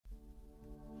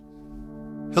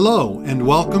Hello, and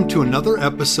welcome to another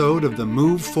episode of the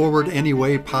Move Forward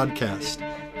Anyway podcast,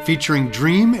 featuring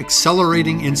dream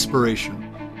accelerating inspiration.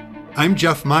 I'm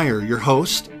Jeff Meyer, your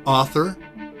host, author,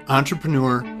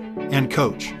 entrepreneur, and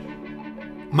coach.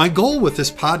 My goal with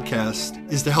this podcast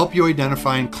is to help you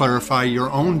identify and clarify your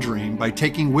own dream by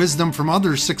taking wisdom from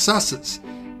others' successes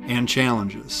and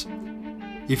challenges.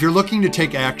 If you're looking to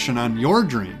take action on your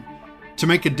dream, to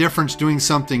make a difference doing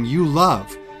something you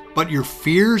love, but your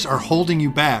fears are holding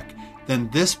you back, then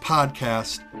this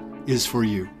podcast is for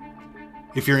you.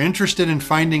 If you're interested in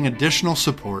finding additional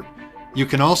support, you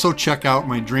can also check out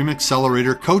my Dream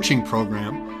Accelerator coaching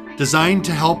program designed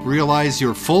to help realize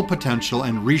your full potential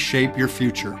and reshape your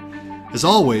future. As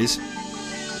always,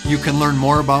 you can learn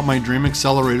more about my Dream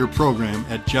Accelerator program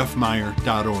at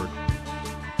jeffmeyer.org.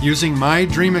 Using my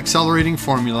Dream Accelerating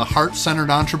formula, heart-centered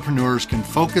entrepreneurs can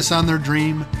focus on their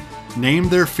dream, name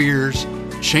their fears,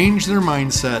 change their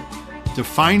mindset,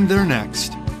 define their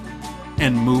next,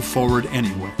 and move forward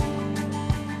anyway.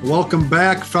 Welcome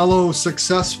back, fellow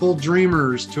successful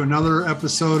dreamers, to another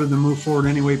episode of the Move Forward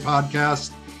Anyway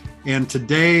podcast. And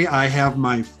today I have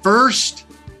my first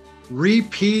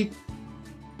repeat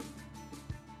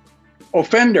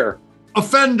offender.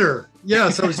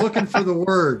 Yes, I was looking for the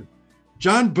word.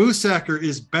 John Busacker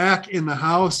is back in the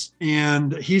house,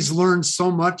 and he's learned so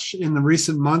much in the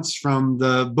recent months from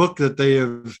the book that they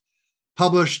have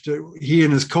published, he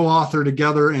and his co-author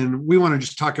together, and we want to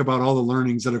just talk about all the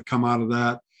learnings that have come out of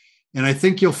that. And I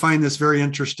think you'll find this very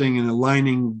interesting and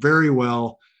aligning very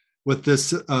well with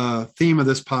this theme of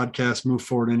this podcast, Move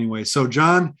Forward Anyway. So,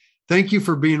 John, thank you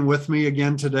for being with me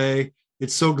again today.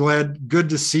 It's so good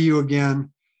to see you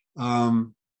again.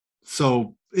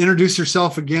 So introduce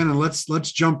yourself again, and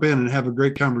let's jump in and have a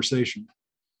great conversation.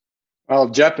 Well,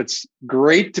 Jeff, it's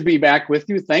great to be back with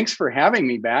you. Thanks for having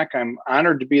me back. I'm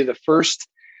honored to be the first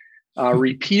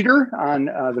repeater on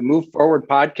the Move Forward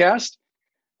podcast.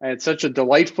 I had such a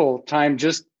delightful time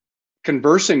just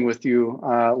conversing with you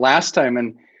last time.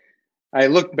 And I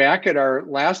look back at our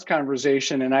last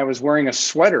conversation, and I was wearing a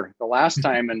sweater the last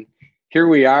time. And here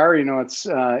we are. You know,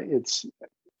 it's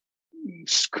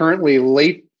currently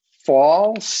late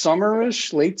fall,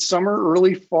 summerish, late summer,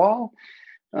 early fall,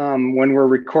 when we're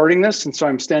recording this. And so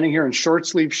I'm standing here in short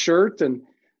sleeve shirt,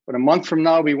 but a month from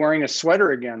now I'll be wearing a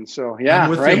sweater again. So yeah, I'm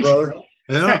with right. You, brother.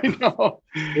 Yeah. I know.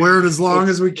 Wear it as long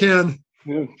as we can.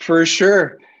 For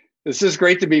sure. This is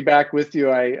great to be back with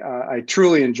you. I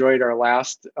truly enjoyed our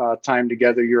last time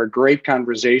together. You're a great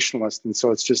conversationalist. And so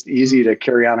it's just easy to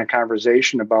carry on a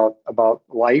conversation about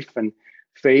life and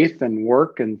faith and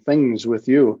work and things with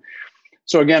you.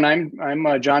 So again, I'm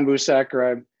John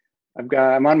Busacker.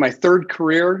 I'm on my third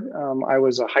career. I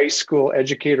was a high school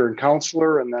educator and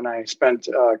counselor, and then I spent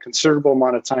a considerable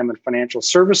amount of time in financial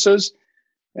services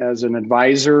as an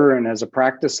advisor and as a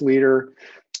practice leader.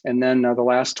 And then the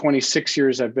last 26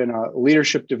 years, I've been a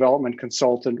leadership development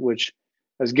consultant, which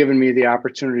has given me the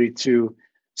opportunity to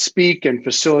speak and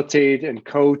facilitate and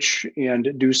coach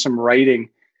and do some writing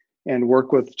and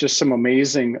work with just some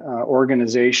amazing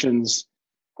organizations,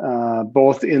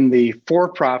 both in the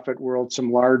for-profit world,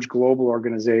 some large global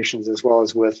organizations, as well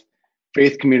as with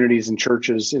faith communities and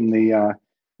churches in the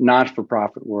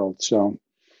not-for-profit world. So,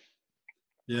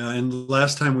 yeah. And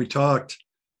last time we talked,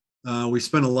 we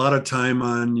spent a lot of time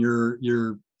on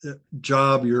your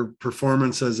job, your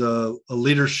performance as a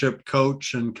leadership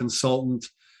coach and consultant,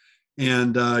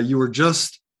 and you were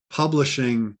just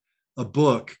publishing a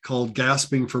book called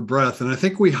Gasping for Breath. And I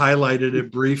think we highlighted it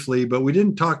briefly, but we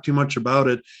didn't talk too much about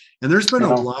it. And there's been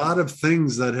a lot of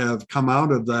things that have come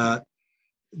out of that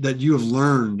you have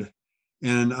learned.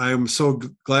 And I'm so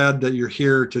glad that you're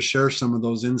here to share some of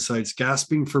those insights.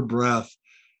 Gasping for Breath.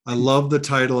 I love the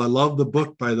title. I love the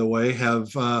book, by the way,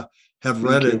 have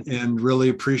read it and really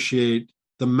appreciate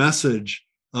the message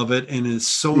of it. And it's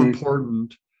so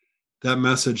important, that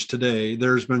message today.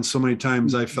 There's been so many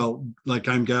times I felt like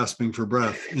I'm gasping for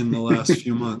breath in the last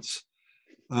few months.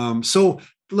 So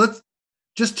let's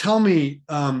just tell me,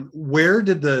 where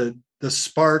did the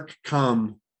spark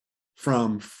come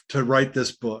from to write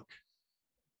this book?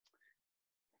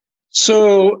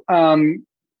 So one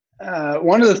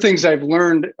of the things I've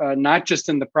learned, not just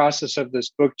in the process of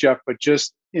this book, Jeff, but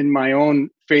just in my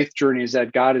own faith journey, is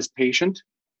that God is patient.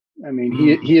 I mean,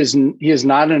 he is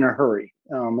not in a hurry.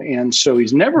 And so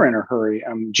he's never in a hurry.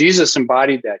 Jesus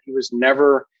embodied that. He was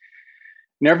never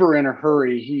in a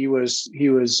hurry. He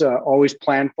was always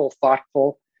planful,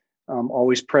 thoughtful,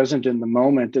 always present in the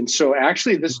moment. And so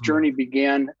actually this journey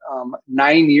began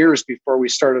 9 years before we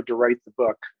started to write the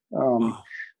book.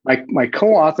 My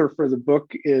co-author for the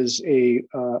book is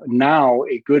now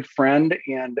a good friend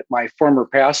and my former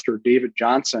pastor, David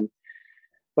Johnson.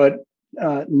 But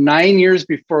 9 years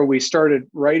before we started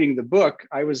writing the book,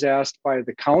 I was asked by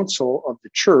the council of the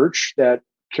church that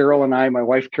my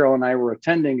wife Carol and I were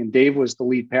attending, and Dave was the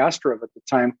lead pastor of at the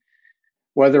time,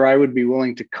 whether I would be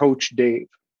willing to coach Dave,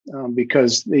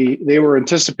 because they were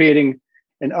anticipating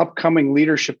an upcoming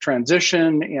leadership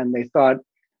transition, and they thought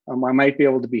I might be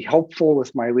able to be helpful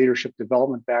with my leadership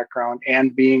development background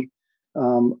and being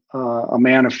a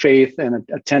man of faith and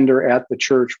a tender at the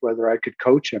church, whether I could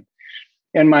coach him.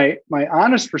 And my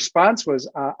honest response was,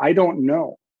 I don't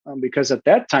know, because at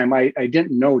that time I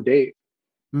didn't know Dave.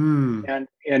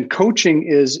 And coaching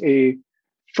is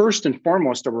first and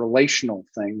foremost a relational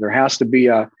thing. There has to be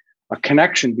a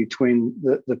connection between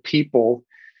the people.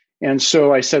 And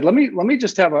so I said, let me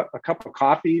just have a cup of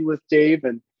coffee with Dave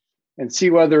and see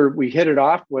whether we hit it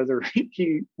off, whether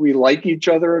we like each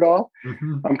other at all.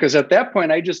 Because at that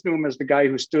point, I just knew him as the guy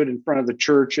who stood in front of the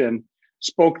church and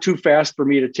spoke too fast for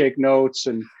me to take notes,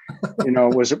 and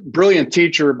was a brilliant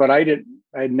teacher, but I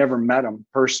had never met him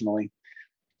personally.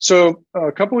 So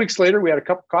a couple of weeks later, we had a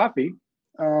cup of coffee,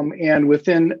 and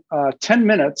within 10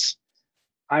 minutes,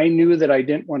 I knew that I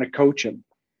didn't want to coach him.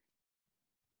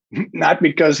 Not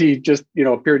because he just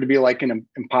appeared to be like an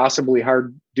impossibly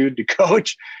hard dude to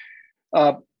coach.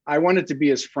 I wanted to be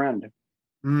his friend.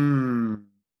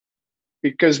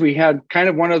 Because we had kind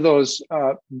of one of those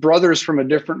brothers from a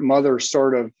different mother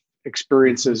sort of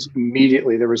experiences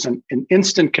immediately. There was an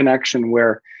instant connection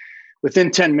where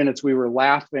within 10 minutes we were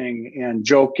laughing and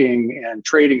joking and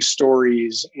trading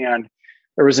stories, and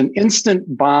there was an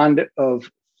instant bond of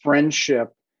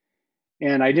friendship.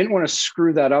 And I didn't want to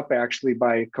screw that up actually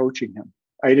by coaching him.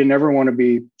 I didn't ever want to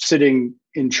be sitting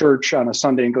in church on a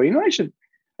Sunday and go, I should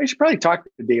probably talk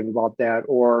to Dave about that,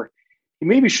 or he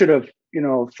maybe should have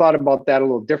thought about that a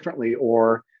little differently,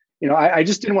 or I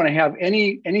just didn't want to have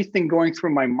anything going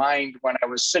through my mind when I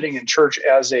was sitting in church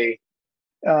as a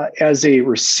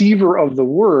receiver of the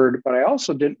word, but I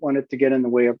also didn't want it to get in the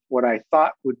way of what I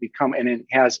thought would become, and it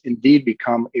has indeed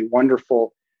become, a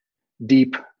wonderful,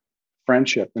 deep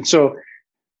friendship. And so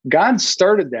God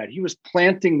started that. He was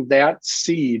planting that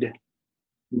seed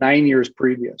 9 years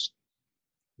previous.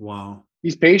 Wow.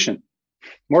 He's patient,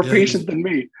 more patient than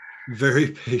me. Very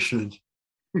patient.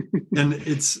 And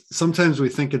it's sometimes we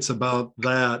think it's about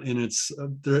that, and it's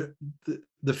the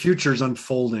future's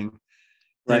unfolding,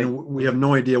 right? And we have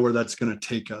no idea where that's going to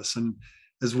take us. And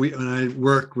when I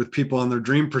work with people on their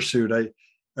dream pursuit, I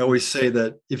always say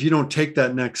that if you don't take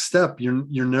that next step,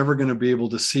 you're never going to be able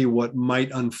to see what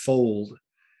might unfold.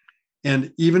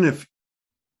 And even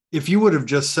if you would have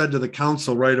just said to the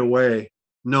council right away,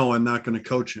 no, I'm not going to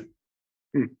coach him,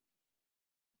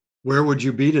 where would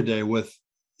you be today with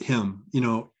him?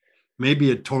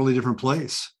 Maybe a totally different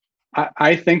place.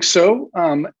 I think so.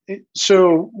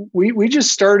 So we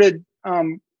just started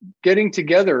getting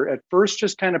together at first,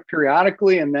 just kind of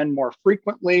periodically, and then more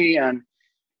frequently. And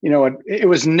it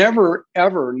was never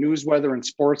ever news, weather, and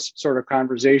sports sort of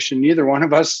conversation. Neither one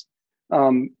of us.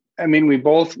 We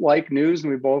both like news,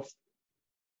 and we both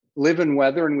live in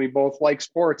weather, and we both like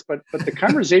sports. But the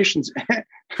conversations.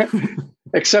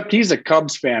 Except he's a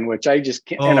Cubs fan, which I just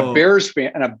can't, and a Bears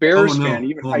fan, fan.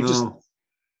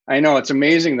 I know it's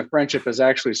amazing the friendship has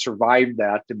actually survived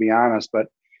that, to be honest. But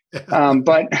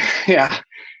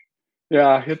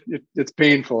it's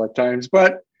painful at times.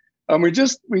 But we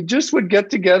just would get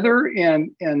together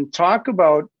and talk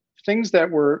about things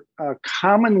that were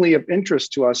commonly of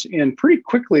interest to us. And pretty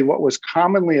quickly, what was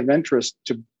commonly of interest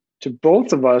to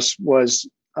both of us was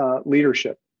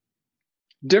leadership.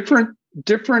 Different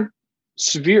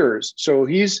spheres. So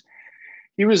he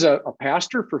was a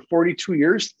pastor for 42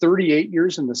 years, 38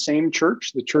 years in the same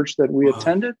church, the church that we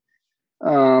attended.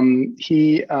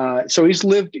 So he's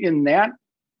lived in that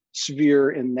sphere,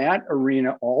 in that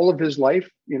arena all of his life,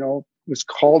 was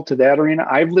called to that arena.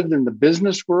 I've lived in the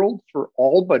business world for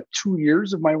all but 2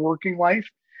 years of my working life.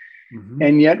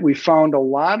 And yet we found a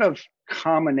lot of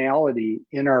commonality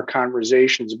in our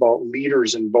conversations about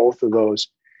leaders in both of those.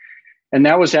 And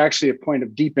that was actually a point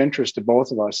of deep interest to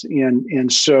both of us.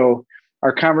 And so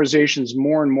our conversations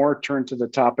more and more turned to the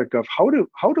topic of how do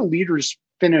leaders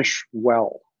finish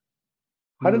well?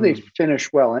 How do they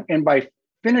finish well? And by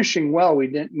finishing well, we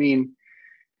didn't mean,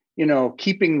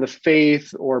 keeping the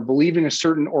faith or believing a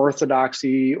certain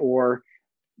orthodoxy,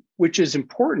 which is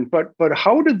important, but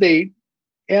how do they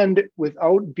end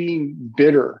without being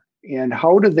bitter? And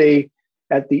how do they,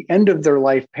 at the end of their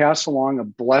life, pass along a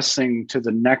blessing to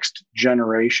the next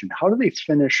generation? How do they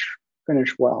finish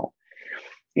well?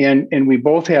 And we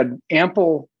both had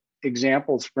ample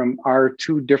examples from our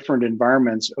two different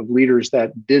environments of leaders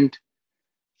that didn't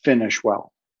finish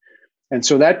well. And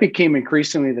so that became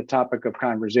increasingly the topic of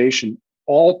conversation,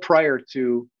 all prior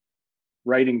to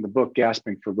writing the book,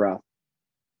 Gasping for Breath.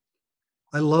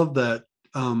 I love that.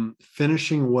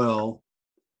 Finishing well,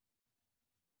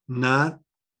 not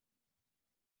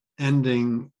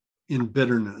ending in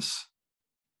bitterness,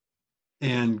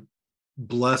 and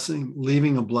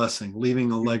leaving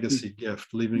a legacy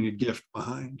gift, leaving a gift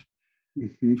behind.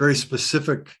 Mm-hmm. Very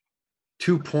specific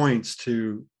 2 points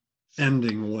to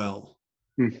ending well.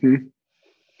 Mm-hmm.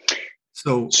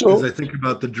 So as I think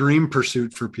about the dream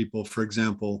pursuit for people, for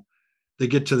example, they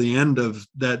get to the end of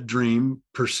that dream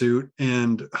pursuit,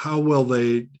 and how will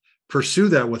they pursue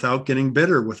that without getting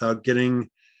bitter, without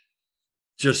getting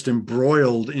just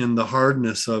embroiled in the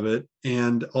hardness of it,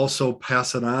 and also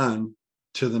pass it on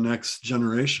to the next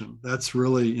generation? That's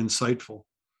really insightful.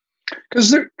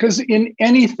 Because in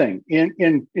anything,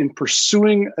 in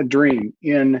pursuing a dream,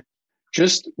 in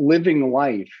just living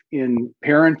life, in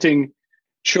parenting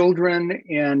children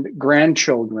and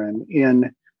grandchildren,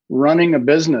 in running a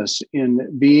business,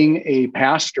 in being a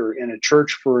pastor in a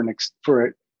church for an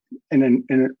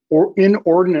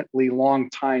inordinately long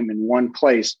time in one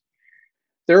place,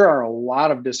 there are a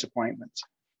lot of disappointments,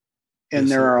 and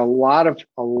there are a lot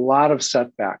of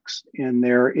setbacks, and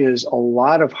there is a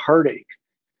lot of heartache.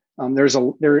 There is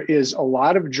a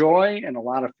lot of joy and a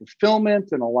lot of fulfillment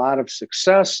and a lot of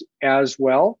success as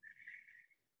well.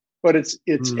 But it's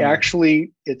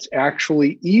actually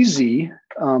easy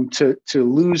to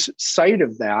lose sight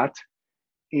of that,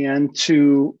 and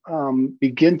to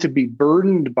begin to be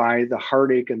burdened by the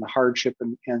heartache and the hardship,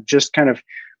 and just kind of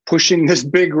pushing this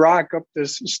big rock up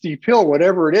this steep hill,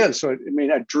 whatever it is. So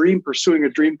pursuing a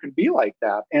dream can be like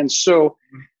that. And so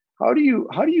how do you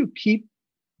keep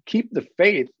the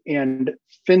faith and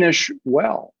finish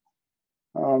well?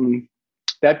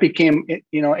 That became,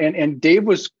 and Dave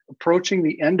was approaching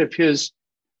the end of his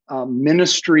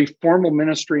formal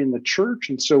ministry in the church.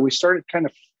 And so we started kind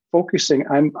of focusing.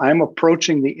 I'm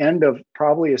approaching the end of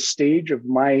probably a stage of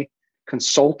my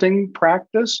consulting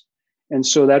practice. And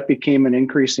so that became an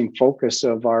increasing focus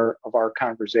of our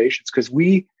conversations, because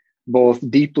we both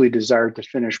deeply desired to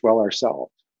finish well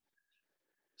ourselves.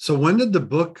 So when did the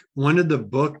book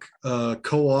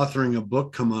co-authoring a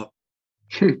book come up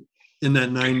in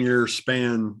that 9-year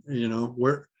span?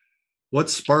 What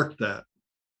sparked that?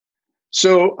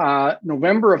 So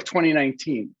November of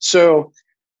 2019. So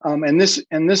and this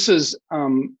is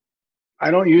I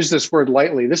don't use this word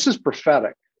lightly. This is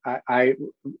prophetic. I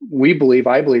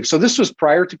believe. So this was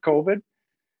prior to COVID,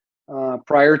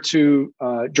 prior to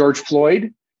George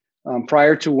Floyd,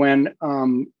 prior to when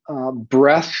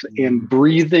breath and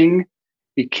breathing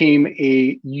became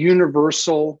a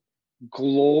universal,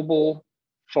 global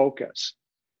focus.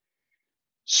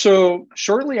 So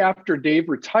shortly after Dave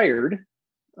retired,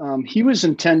 he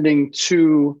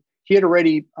had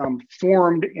already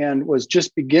formed and was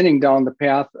just beginning down the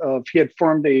path of, he had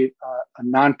formed a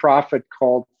nonprofit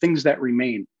called Things That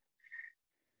Remain.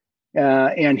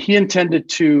 And he intended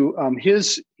to,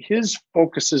 his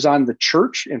focus is on the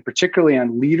church, and particularly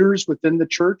on leaders within the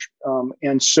church.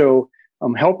 And so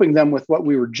helping them with what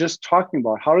we were just talking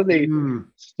about. How do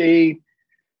they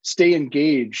stay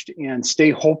engaged and stay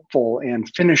hopeful and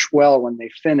finish well when they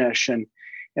finish? And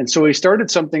so he started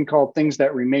something called Things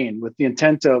That Remain, with the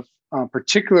intent of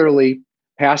particularly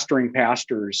pastoring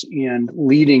pastors and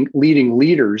leading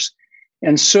leaders.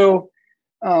 And so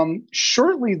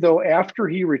shortly, though, after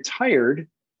he retired,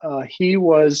 he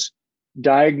was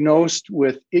diagnosed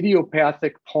with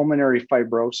idiopathic pulmonary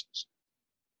fibrosis.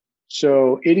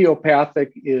 So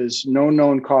idiopathic is no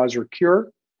known cause or cure.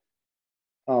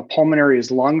 Pulmonary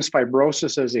is lungs.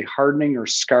 Fibrosis as a hardening or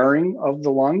scarring of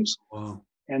the lungs. Wow.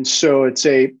 And so it's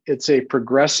a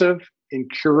progressive,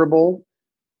 incurable,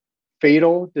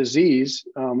 fatal disease.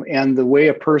 And the way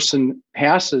a person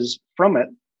dies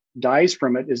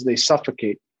from it, is they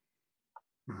suffocate.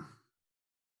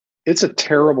 It's a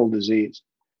terrible disease.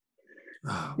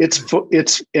 Oh, it's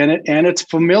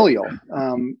familial.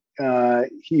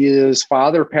 His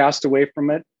father passed away from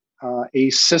it. A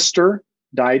sister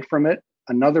died from it.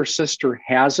 Another sister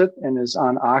has it and is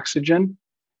on oxygen.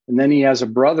 And then he has a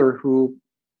brother who,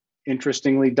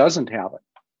 interestingly, doesn't have it,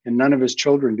 and none of his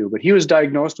children do. But he was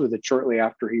diagnosed with it shortly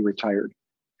after he retired.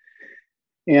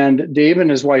 And Dave and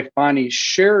his wife, Bonnie,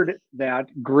 shared that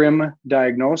grim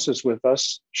diagnosis with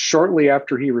us shortly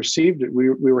after he received it. We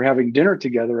were having dinner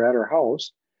together at our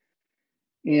house.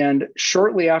 And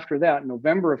shortly after that,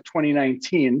 November of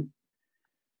 2019,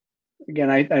 again,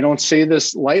 I don't say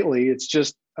this lightly. It's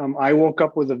just, I woke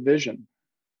up with a vision.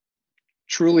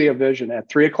 truly a vision at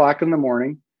 3:00 in the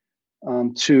morning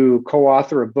to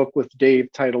co-author a book with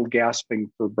Dave titled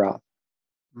Gasping for Breath.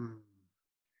 Mm.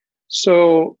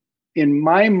 So in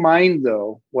my mind,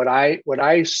 though, what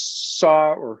I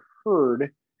saw or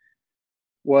heard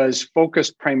was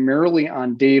focused primarily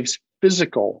on Dave's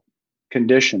physical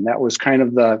condition. That was kind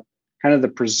of the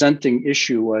presenting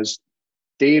issue, was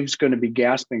Dave's going to be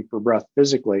gasping for breath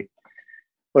physically.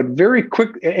 But very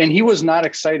quick, and he was not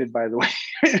excited, by the way.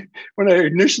 When I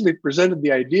initially presented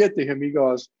the idea to him, he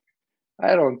goes,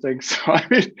 I don't think so. I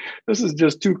mean, this is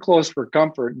just too close for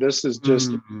comfort. This is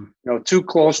just, too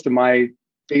close to my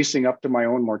facing up to my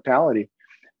own mortality.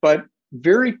 But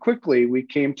very quickly, we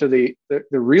came to the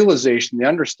realization, the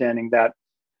understanding that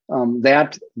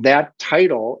that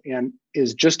title and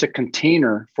is just a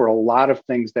container for a lot of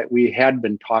things that we had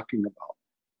been talking about.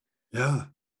 Yeah.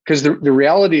 Because the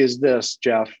reality is this,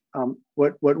 Jeff,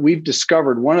 what we've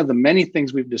discovered, one of the many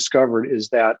things we've discovered is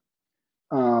that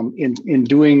in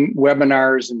doing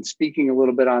webinars and speaking a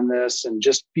little bit on this and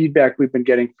just feedback we've been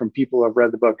getting from people who have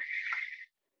read the book,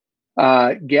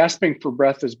 gasping for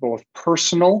breath is both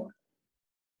personal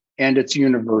and it's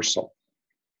universal.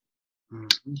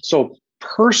 Mm-hmm. So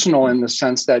personal in the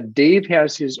sense that Dave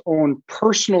has his own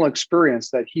personal experience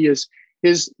that he is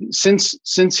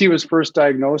since he was first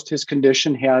diagnosed, his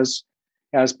condition has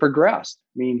progressed.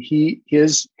 I mean,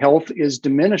 his health is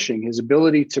diminishing. His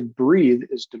ability to breathe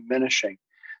is diminishing.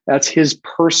 That's his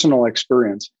personal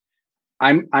experience.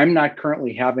 I'm not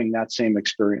currently having that same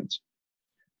experience,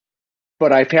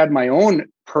 but I've had my own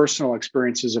personal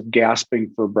experiences of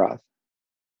gasping for breath,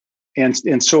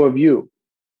 and so have you.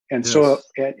 And yes. So,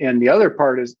 and the other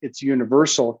part is it's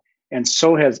universal, and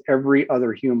so has every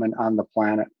other human on the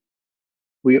planet.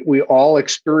 We all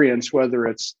experience, whether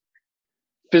it's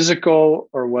physical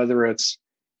or whether it's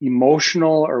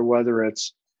emotional or whether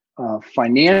it's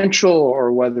financial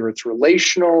or whether it's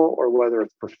relational or whether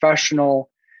it's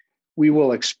professional, we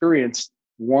will experience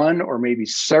one or maybe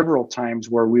several times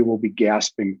where we will be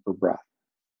gasping for breath.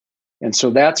 And so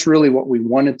that's really what we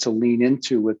wanted to lean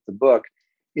into with the book,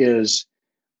 is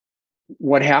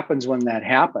what happens when that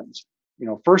happens.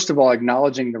 First of all,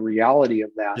 acknowledging the reality of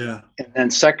that. Yeah. And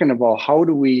then second of all, how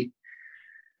do we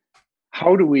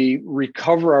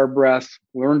recover our breath,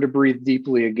 learn to breathe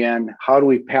deeply again? How do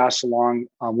we pass along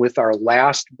with our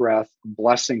last breath a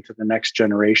blessing to the next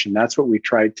generation? That's what we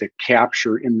tried to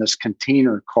capture in this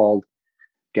container called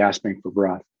Gasping for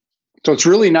Breath. So it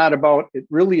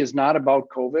really is not about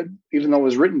COVID, even though it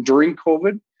was written during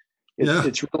COVID.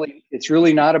 It's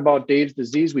really not about Dave's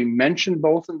disease. We mention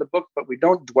both in the book, but we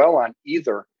don't dwell on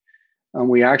either.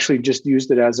 We actually just used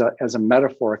it as a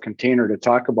metaphor, a container to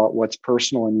talk about what's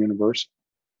personal and universal.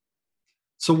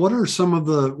 So, what are some of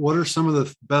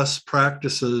the best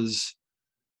practices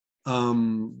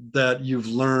that you've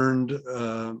learned,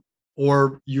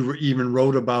 or you even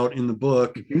wrote about in the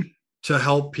book, mm-hmm. to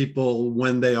help people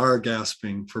when they are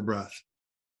gasping for breath?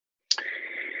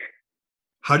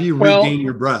 How do you regain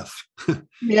your breath?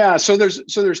 Yeah, so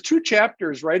there's two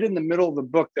chapters right in the middle of the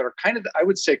book that are I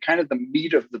would say the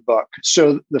meat of the book.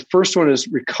 So the first one is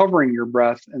recovering your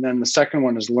breath, and then the second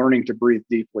one is learning to breathe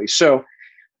deeply. So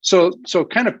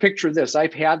kind of picture this.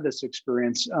 I've had this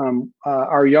experience.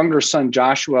 Our younger son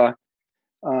Joshua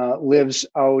lives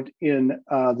out in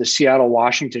the Seattle,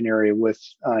 Washington area with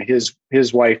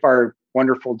his wife, our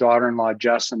wonderful daughter-in-law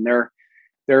Jess, and their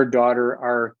daughter,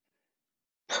 our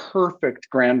perfect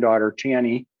granddaughter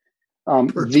Tanny,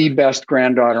 the best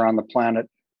granddaughter on the planet,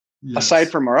 yes. Aside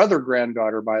from our other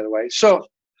granddaughter, by the way. So,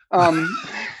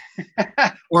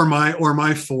 or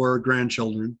my 4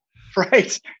 grandchildren.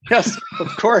 Right. Yes, of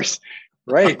course.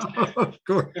 Right. Of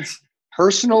course.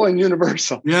 Personal and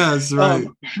universal. Yes. Right.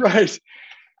 Right.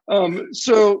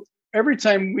 So every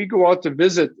time we go out to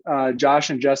visit Josh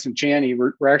and Jess and Channy,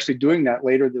 we're actually doing that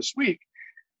later this week.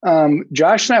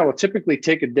 Josh and I will typically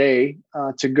take a day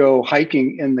to go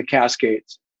hiking in the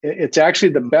Cascades. It's actually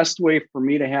the best way for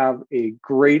me to have a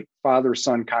great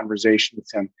father-son conversation with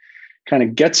him. Kind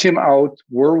of gets him out.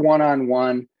 We're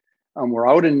one-on-one. We're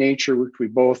out in nature, which we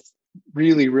both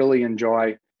really, really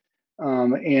enjoy.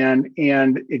 And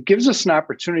it gives us an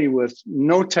opportunity with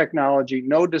no technology,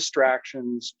 no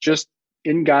distractions, just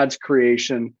in God's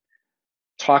creation,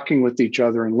 talking with each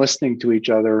other and listening to each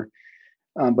other.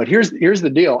 But here's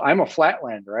the deal. I'm a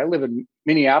flatlander. I live in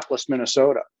Minneapolis,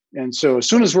 Minnesota. And so as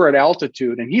soon as we're at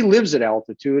altitude, and he lives at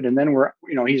altitude, and then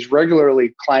he's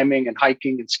regularly climbing and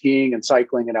hiking and skiing and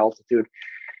cycling at altitude.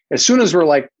 As soon as we're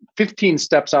like 15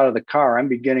 steps out of the car, I'm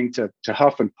beginning to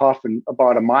huff and puff, and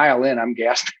about a mile in, I'm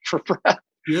gasping for breath.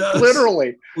 Yes,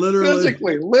 literally,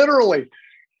 physically, literally.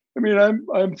 I mean,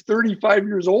 I'm 35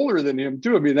 years older than him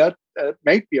too. I mean, that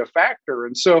might be a factor.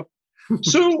 And so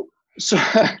so so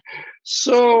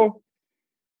so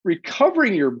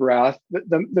recovering your breath,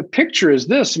 the picture is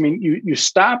this. I mean, you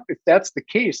stop, if that's the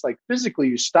case, like physically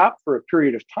you stop for a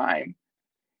period of time,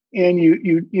 and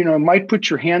you might put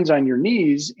your hands on your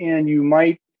knees and you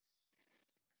might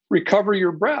recover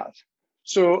your breath.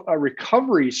 So a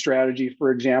recovery strategy,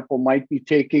 for example, might be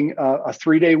taking a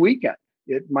 3-day weekend.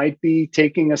 It might be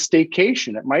taking a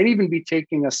staycation. It might even be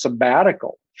taking a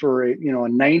sabbatical for a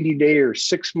 90-day or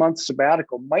 6-month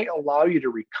sabbatical. Might allow you to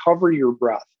recover your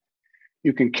breath.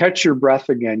 You can catch your breath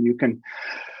again. You can,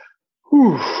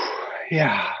 whew,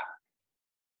 yeah.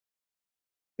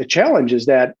 The challenge is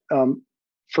that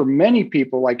for many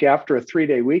people, like after a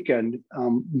 3-day weekend,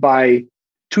 by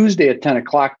Tuesday at 10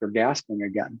 o'clock, they're gasping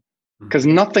again because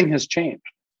nothing has changed.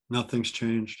 Nothing's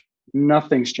changed.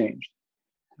 Nothing's changed.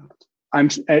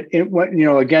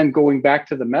 Again, going back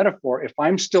to the metaphor, if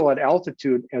I'm still at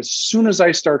altitude, as soon as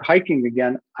I start hiking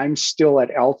again, I'm still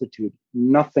at altitude.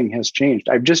 Nothing has changed.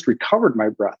 I've just recovered my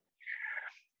breath.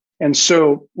 And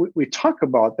so we talk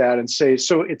about that and say,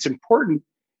 so it's important.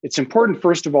 It's important,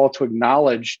 first of all, to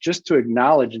acknowledge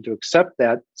and to accept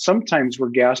that sometimes we're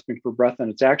gasping for breath, and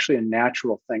it's actually a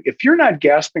natural thing. If you're not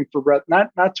gasping for breath,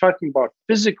 not talking about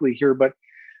physically here, but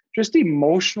just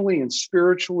emotionally and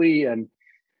spiritually and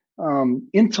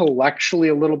intellectually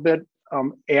a little bit,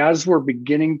 as we're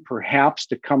beginning perhaps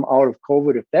to come out of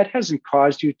COVID, if that hasn't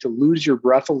caused you to lose your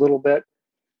breath a little bit,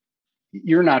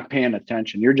 you're not paying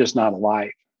attention. You're just not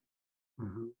alive.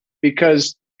 Mm-hmm.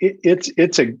 Because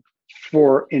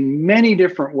in many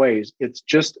different ways, it's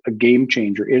just a game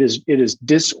changer. It is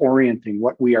disorienting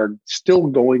what we are still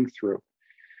going through.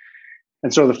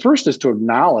 And so the first is to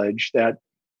acknowledge that,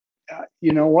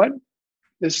 you know what?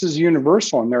 This is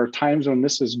universal, and there are times when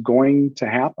this is going to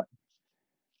happen.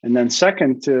 And then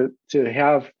second, to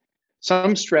have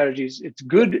some strategies. It's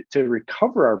good to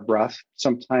recover our breath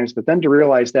sometimes, but then to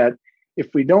realize that if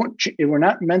we're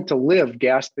not meant to live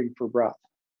gasping for breath.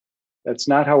 That's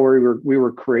not how we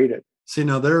were created. See,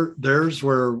 now there's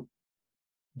where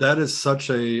that is such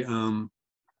a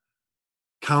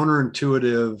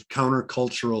counterintuitive,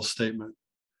 countercultural statement.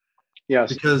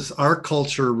 Yes. Because our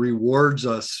culture rewards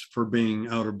us for being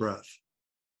out of breath.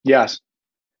 Yes.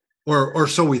 Or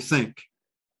so we think.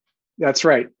 That's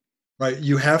right. Right.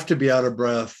 You have to be out of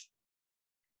breath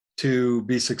to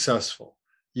be successful.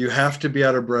 You have to be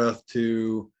out of breath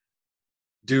to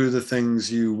do the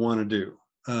things you want to do.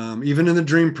 Even in the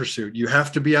dream pursuit, you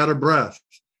have to be out of breath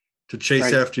to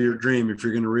chase after your dream if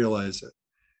you're going to realize it.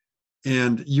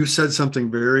 And you said something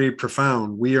very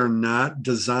profound. We are not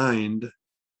designed,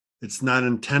 it's not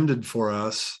intended for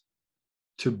us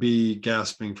to be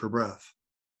gasping for breath.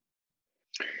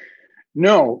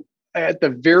 No, at the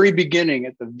very beginning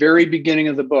of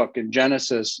the book in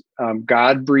Genesis,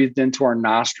 God breathed into our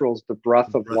nostrils the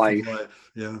breath of life.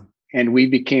 Yeah. And we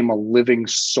became a living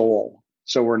soul.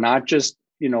 So we're not just,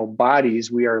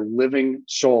 bodies, we are living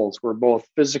souls. We're both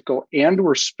physical and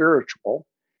we're spiritual.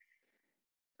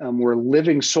 We're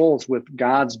living souls with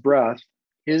God's breath,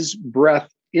 his breath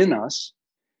in us.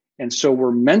 And so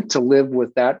we're meant to live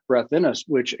with that breath in us,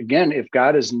 which again, if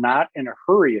God is not in a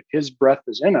hurry, if his breath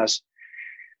is in us,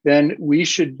 then we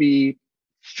should be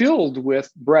filled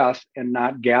with breath and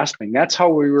not gasping. That's how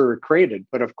we were created.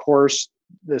 But of course,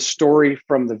 the story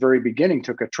from the very beginning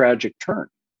took a tragic turn.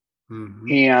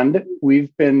 Mm-hmm. And we've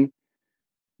been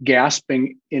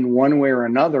gasping in one way or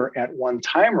another at one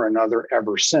time or another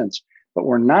ever since. But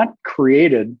we're not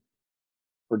created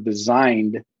or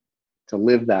designed to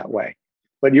live that way.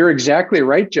 But you're exactly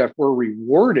right, Jeff. We're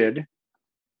rewarded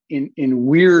in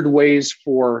weird ways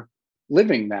for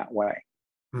living that way.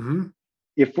 Mm-hmm.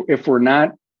 If we're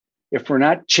not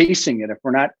chasing it, if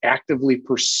we're not actively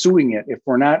pursuing it, if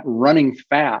we're not running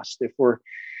fast, if we're,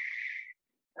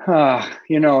 if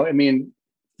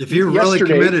you're really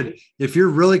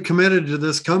committed to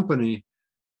this company,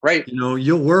 right?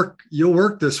 You'll work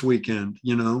this weekend.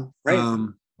 Right.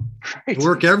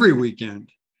 Work every weekend.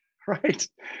 Right.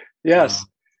 Yes.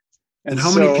 And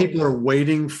how many people are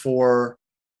waiting for?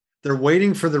 They're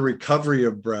waiting for the recovery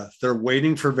of breath. They're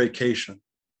waiting for vacation.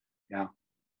 Yeah.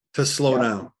 To slow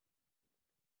down.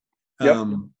 Yep.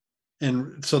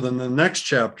 And so then the next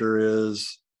chapter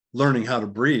is learning how to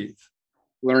breathe.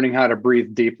 Learning how to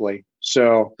breathe deeply.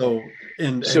 And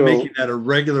making that a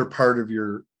regular part of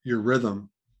your rhythm.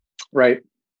 Right.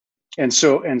 And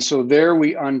so there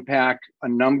we unpack a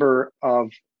number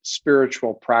of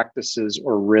spiritual practices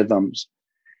or rhythms.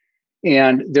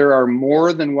 And there are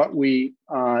more than what we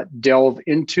delve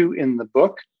into in the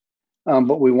book.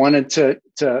 but we wanted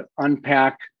to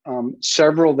unpack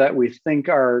several that we think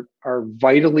are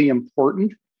vitally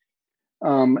important.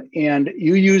 And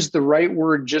you used the right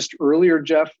word just earlier,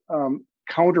 Jeff,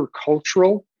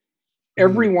 countercultural.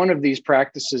 Every one of these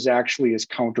practices actually is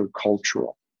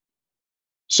countercultural.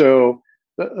 So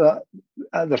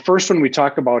the first one we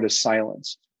talk about is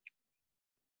silence.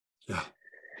 Yeah.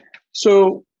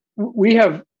 So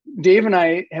Dave and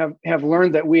I have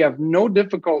learned that we have no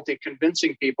difficulty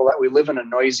convincing people that we live in a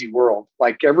noisy world.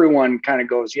 Like everyone kind of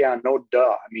goes, yeah, no duh.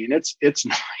 I mean, it's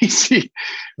noisy,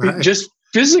 Right. Just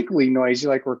physically noisy.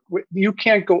 Like you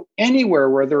can't go anywhere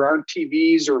where there aren't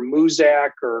TVs or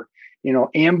Muzak or,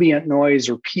 ambient noise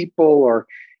or people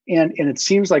and it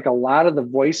seems like a lot of the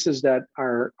voices that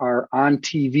are on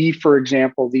TV, for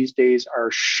example, these days are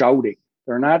shouting.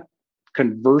 They're not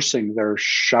conversing, they're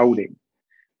shouting.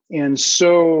 And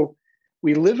so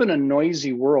we live in a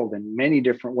noisy world in many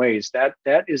different ways. That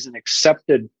is an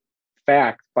accepted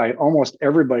fact by almost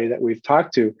everybody that we've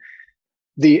talked to.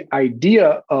 The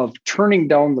idea of turning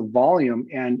down the volume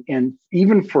and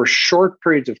even for short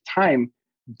periods of time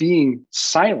being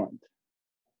silent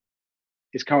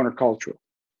is countercultural.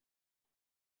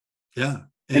 Yeah.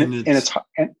 And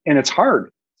it's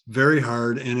hard. Very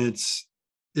hard. And it's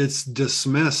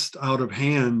dismissed out of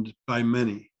hand by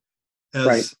many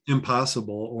as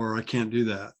impossible, or I can't do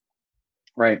that.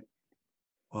 Right.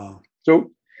 Wow.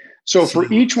 So for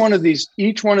each one of these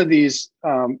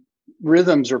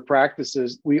rhythms or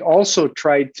practices, we also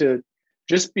tried to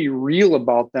just be real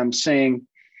about them, saying,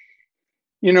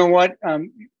 you know what,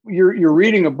 you're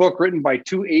reading a book written by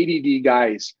two ADD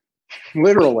guys,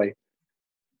 literally.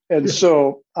 And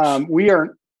so we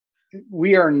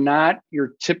are not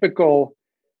your typical,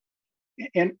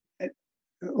 and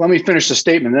let me finish the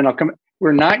statement, then I'll come.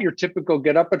 We're not your typical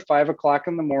get up at 5 o'clock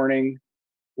in the morning,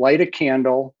 light a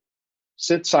candle,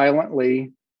 sit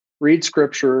silently, read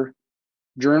scripture,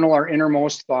 journal our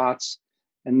innermost thoughts,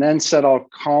 and then set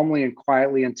out calmly and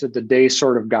quietly into the day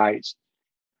sort of guys.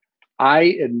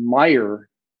 I admire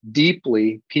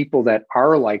deeply people that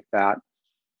are like that.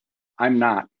 I'm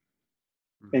not.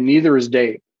 And neither is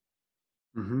Dave.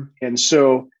 Mm-hmm. And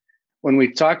so when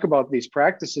we talk about these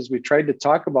practices, we tried to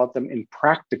talk about them in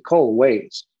practical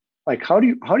ways. Like, how do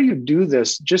you do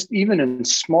this just even in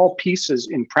small pieces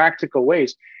in practical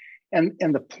ways? And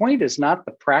the point is not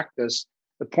the practice.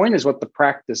 The point is what the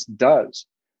practice does.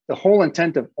 The whole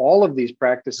intent of all of these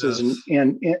practices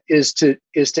is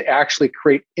to actually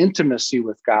create intimacy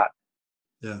with God.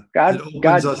 Yeah. God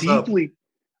deeply, up.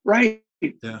 Right.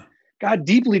 Yeah. God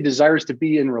deeply desires to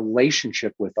be in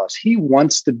relationship with us. He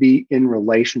wants to be in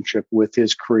relationship with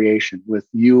his creation, with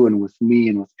you and with me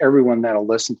and with everyone that'll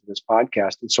listen to this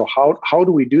podcast. And so how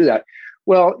do we do that?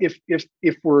 Well,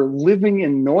 if we're living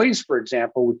in noise, for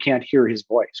example, we can't hear his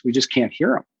voice. We just can't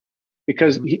hear him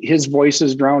because his voice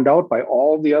is drowned out by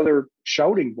all the other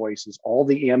shouting voices, all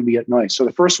the ambient noise. So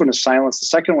the first one is silence. The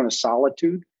second one is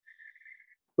solitude,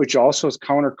 which also is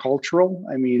countercultural.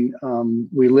 I mean,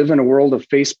 we live in a world of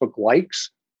Facebook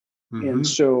likes. Mm-hmm. And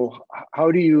so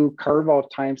how do you carve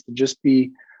out times to just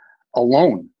be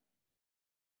alone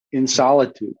in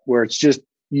solitude, where it's just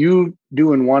you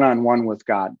doing one-on-one with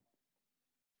God?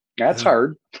 That's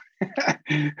hard.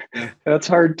 That's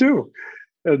hard too.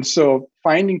 And so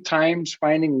finding times,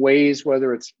 finding ways,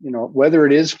 whether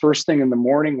it is first thing in the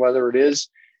morning, whether it is,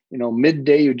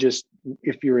 midday,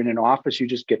 if you're in an office, you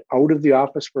just get out of the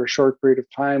office for a short period of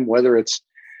time, whether it's,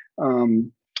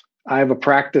 I have a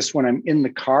practice when I'm in the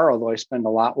car, although I spend a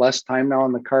lot less time now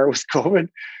in the car with COVID.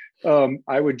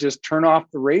 I would just turn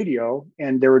off the radio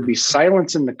and there would be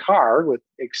silence in the car with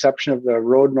the exception of the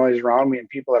road noise around me and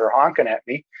people that are honking at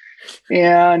me,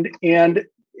 and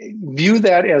view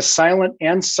that as silent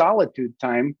and solitude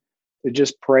time to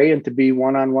just pray and to be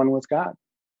one-on-one with God.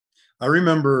 I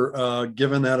remember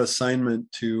giving that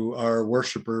assignment to our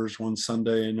worshipers one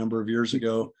Sunday a number of years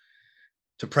ago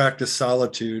to practice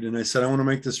solitude. And I said, I want to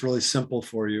make this really simple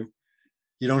for you.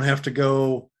 You don't have to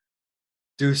go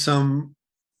do some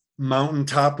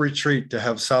mountaintop retreat to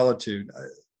have solitude.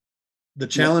 The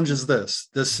challenge is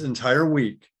this entire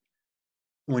week,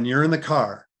 when you're in the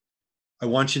car, I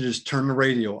want you to just turn the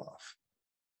radio off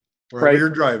wherever you're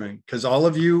driving. Because all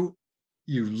of you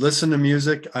listen to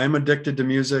music. I'm addicted to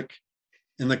music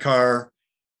in the car.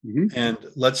 Mm-hmm. And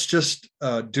let's just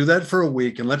do that for a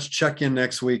week and let's check in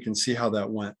next week and see how that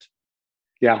went.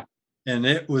 Yeah. And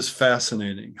it was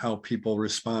fascinating how people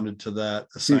responded to that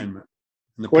assignment.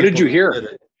 And what did you hear?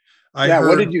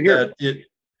 What did you hear?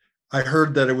 I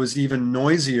heard that it was even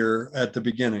noisier at the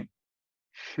beginning.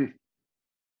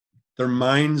 Their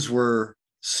minds were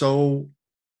so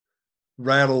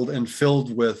rattled and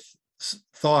filled with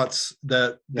thoughts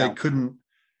that Yeah.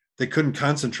 they couldn't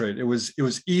concentrate. It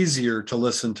was easier to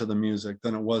listen to the music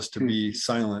than it was to be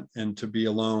silent and to be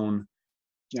alone,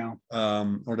 Yeah.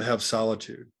 or to have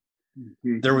solitude.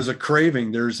 Mm-hmm. There was a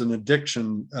craving. There's an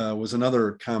addiction, was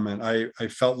another comment. I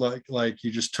felt like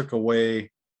you just took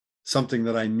away something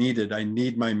that I needed. I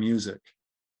need my music.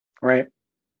 Right.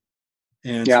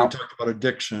 And so Yeah. we talked about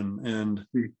addiction.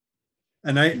 Mm-hmm.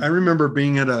 And I remember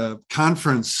being at a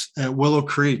conference at Willow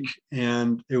Creek,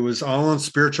 and it was all on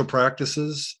spiritual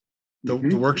practices, the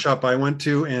workshop I went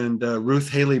to, and Ruth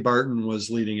Haley Barton was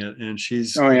leading it. And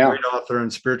she's a great author in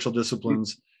spiritual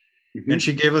disciplines. Mm-hmm. And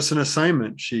she gave us an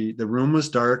assignment. The room was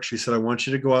dark. She said, I want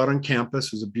you to go out on campus.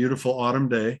 It was a beautiful autumn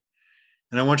day.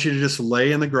 And I want you to just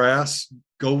lay in the grass,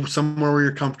 go somewhere where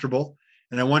you're comfortable.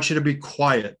 And I want you to be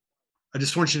quiet. I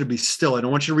just want you to be still. I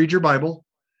don't want you to read your Bible.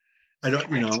 I don't,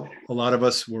 a lot of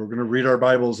us, we're going to read our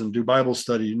Bibles and do Bible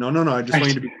study. No. I just want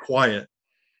you to be quiet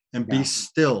and be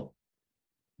still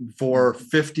for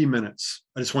 50 minutes.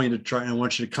 I just want you to try, and I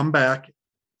want you to come back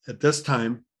at this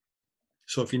time.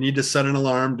 So if you need to set an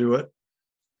alarm, do it.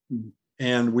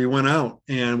 And we went out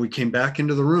and we came back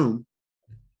into the room.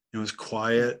 It was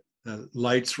quiet. The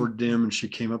lights were dim, and she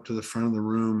came up to the front of the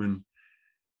room, and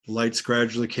the lights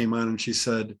gradually came on, and she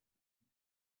said,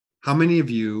 how many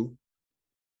of you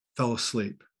fell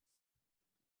asleep?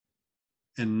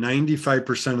 And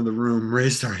 95% of the room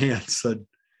raised their hands, said,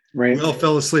 we all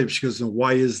fell asleep. She goes, no,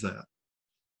 why is that?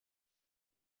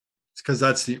 It's because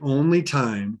that's the only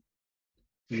time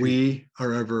we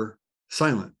are ever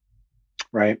silent.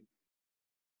 Right.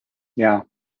 Yeah.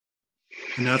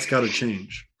 And that's got to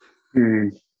change.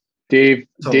 Dave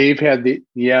had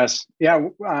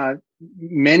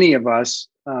many of us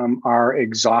are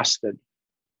exhausted.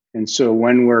 And so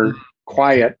when we're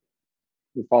quiet,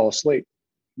 we fall asleep.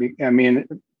 I mean,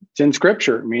 it's in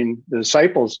scripture. I mean, the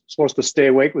disciples are supposed to stay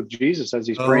awake with Jesus as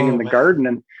he's praying in the garden,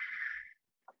 and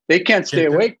they can't stay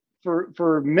awake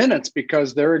for minutes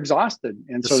because they're exhausted.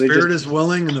 And so the spirit is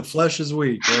willing and the flesh is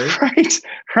weak, right?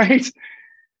 Right.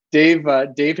 Dave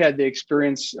had the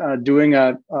experience doing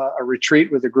a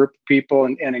retreat with a group of people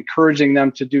and encouraging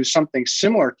them to do something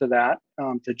similar to that,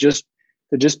 to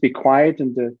just be quiet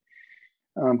and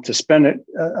to spend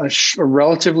a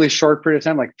relatively short period of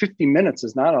time. Like 50 minutes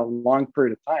is not a long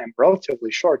period of time,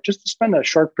 relatively short, just to spend a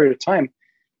short period of time.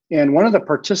 And one of the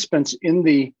participants in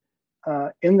the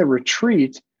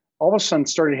retreat all of a sudden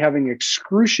started having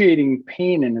excruciating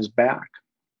pain in his back.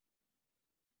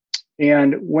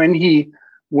 And when he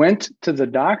went to the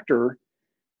doctor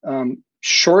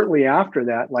shortly after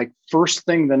that, like first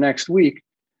thing the next week,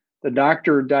 the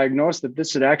doctor diagnosed that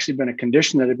this had actually been a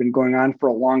condition that had been going on for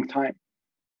a long time.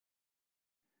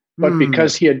 But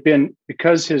because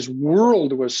his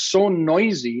world was so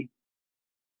noisy,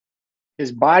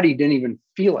 his body didn't even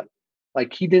feel it.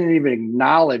 Like he didn't even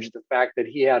acknowledge the fact that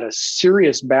he had a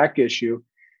serious back issue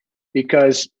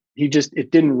because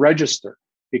it didn't register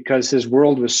because his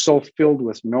world was so filled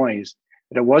with noise.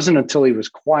 But it wasn't until he was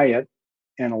quiet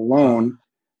and alone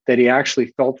that he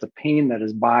actually felt the pain that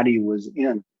his body was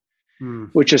in,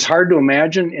 which is hard to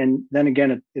imagine. And then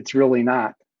again, it's really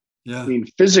not. Yeah. I mean,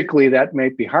 physically, that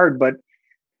might be hard, but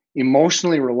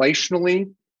emotionally,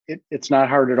 relationally, it's not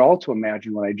hard at all to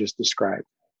imagine what I just described.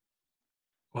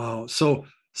 Wow. So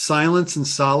silence and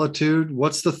solitude.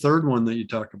 What's the third one that you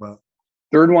talk about?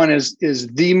 Third one is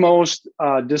the most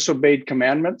disobeyed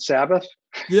commandment, Sabbath.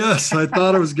 Yes, I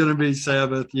thought it was going to be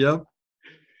Sabbath. Yep.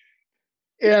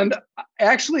 And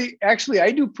actually,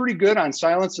 I do pretty good on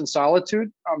silence and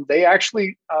solitude. They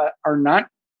actually are not.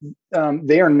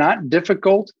 They are not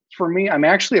difficult for me. I'm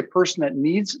actually a person that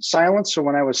needs silence. So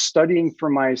when I was studying for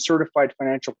my certified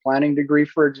financial planning degree,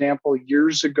 for example,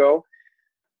 years ago,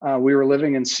 we were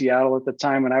living in Seattle at the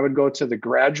time, and I would go to the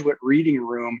graduate reading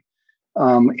room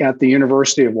at the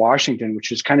University of Washington,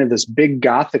 which is kind of this big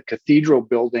Gothic cathedral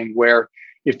building where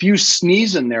if you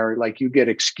sneeze in there, like you get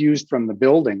excused from the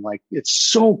building. Like it's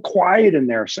so quiet in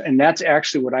there. And that's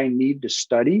actually what I need to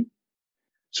study.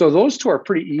 So those two are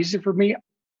pretty easy for me.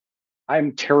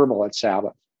 I'm terrible at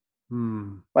Sabbath.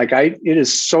 It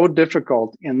is so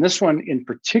difficult. And this one in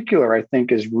particular, I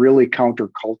think is really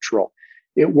countercultural.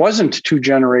 It wasn't 2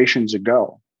 generations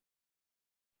ago.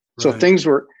 So things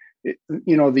were,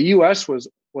 the US was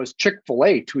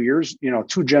Chick-fil-A 2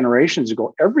 generations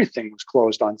ago. Everything was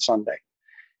closed on Sunday.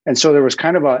 And so there was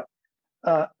kind of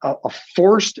a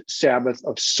forced Sabbath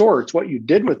of sorts. What you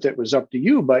did with it was up to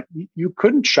you, but you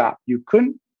couldn't shop. You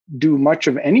couldn't do much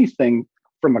of anything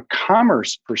from a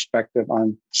commerce perspective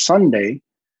on Sunday.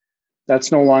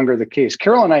 That's no longer the case.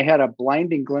 Carol and I had a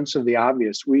blinding glimpse of the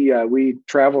obvious. We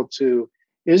traveled to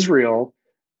Israel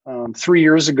 3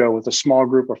 years ago with a small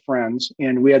group of friends,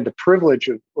 and we had the privilege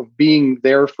of being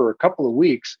there for a couple of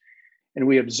weeks, and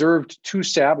we observed 2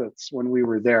 Sabbaths when we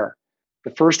were there.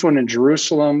 The first one in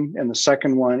Jerusalem and the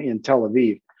second one in Tel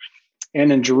Aviv.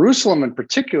 And in Jerusalem in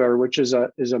particular, which is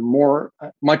a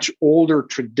much older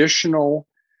traditional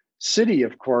city,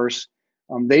 of course,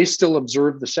 they still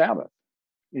observe the Sabbath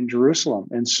in Jerusalem.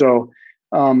 And so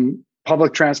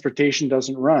public transportation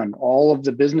doesn't run. All of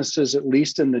the businesses, at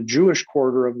least in the Jewish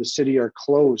quarter of the city, are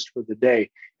closed for the day.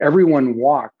 Everyone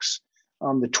walks.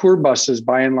 The tour buses,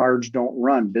 by and large, don't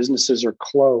run. Businesses are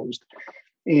closed.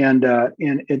 And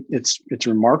it's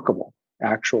remarkable,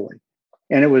 actually.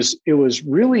 And it was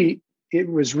really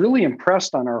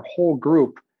impressed on our whole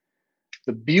group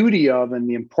the beauty of and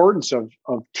the importance of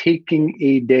taking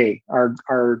a day.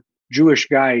 Our Jewish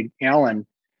guide Alan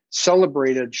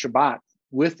celebrated Shabbat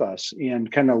with us and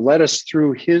kind of led us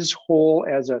through his whole,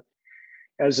 as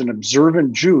an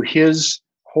observant Jew, his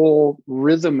whole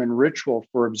rhythm and ritual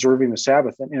for observing the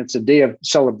Sabbath. And it's a day of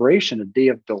celebration, a day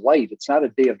of delight. It's not a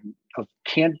day of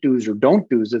can't do's or don't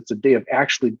do's. It's a day of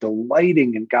actually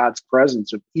delighting in God's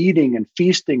presence, of eating and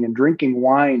feasting and drinking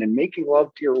wine and making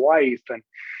love to your wife. And,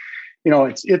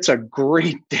 it's a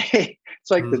great day.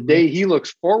 It's like the day he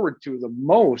looks forward to the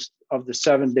most of the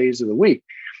 7 days of the week.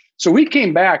 So we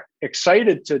came back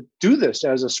excited to do this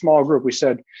as a small group. We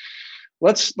said,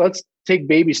 let's take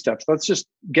baby steps. Let's just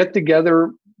get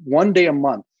together one day a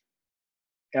month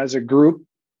as a group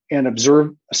and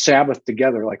observe a Sabbath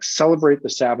together, like celebrate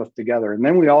the Sabbath together. And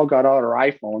then we all got out our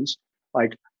iPhones,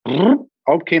 like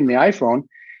out came the iPhone. And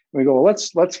we go, well,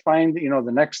 let's find,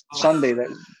 the next Sunday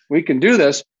that we can do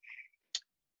this.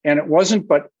 And it wasn't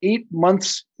but 8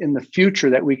 months in the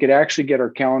future that we could actually get our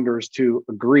calendars to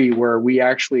agree where we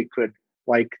actually could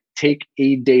take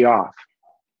a day off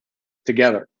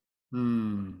together.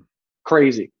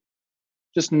 Crazy,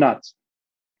 just nuts.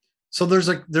 So there's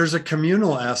a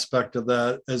communal aspect of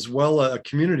that as well, a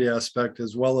community aspect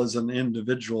as well as an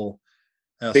individual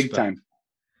aspect. Big time.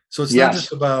 So it's not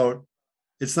just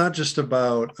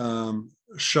about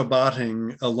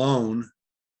Shabbating alone.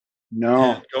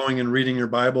 No. And going and reading your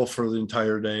Bible for the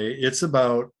entire day. It's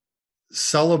about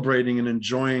celebrating and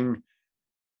enjoying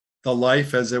the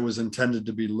life as it was intended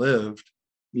to be lived.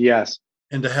 Yes.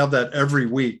 And to have that every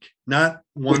week, not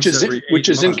once every 8 months. Which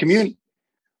is in community,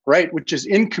 right? Which is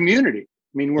in community.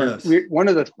 I mean, we're one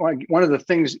of the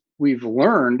things we've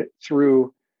learned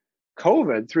through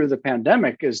COVID, through the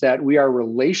pandemic, is that we are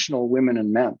relational women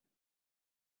and men.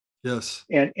 Yes.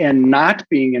 And not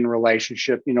being in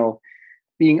relationship,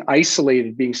 being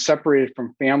isolated, being separated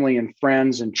from family and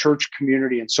friends and church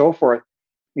community and so forth. I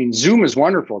mean, Zoom is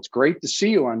wonderful. It's great to see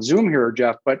you on Zoom here,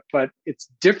 Jeff, but it's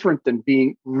different than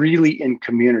being really in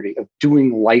community, of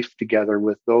doing life together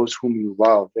with those whom you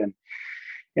love.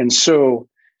 And so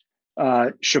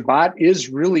Shabbat is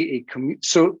really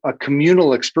a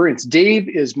communal experience. Dave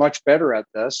is much better at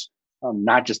this,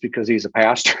 not just because he's a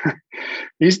pastor.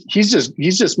 he's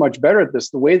just much better at this.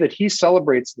 The way that he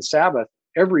celebrates the Sabbath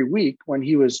every week when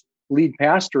he was lead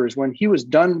pastor is when he was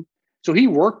done. So he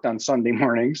worked on Sunday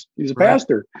mornings. He's a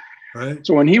pastor. Right.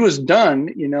 So when he was done,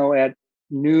 at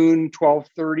noon,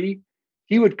 12:30,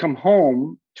 he would come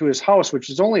home to his house, which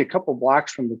is only a couple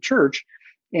blocks from the church.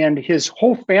 And his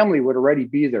whole family would already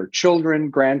be there, children,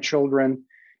 grandchildren.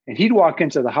 And he'd walk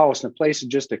into the house and the place would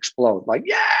just explode. Like,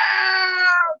 yeah,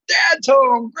 Dad's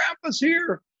home, Grandpa's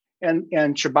here. And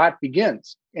Shabbat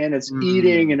begins. And it's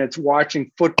eating and it's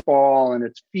watching football and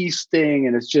it's feasting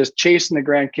and it's just chasing the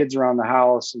grandkids around the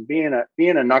house and being a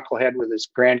knucklehead with his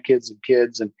grandkids and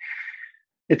kids. And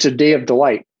it's a day of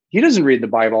delight. He doesn't read the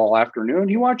Bible all afternoon.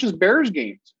 He watches Bears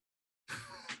games.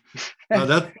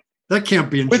 That can't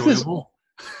be enjoyable.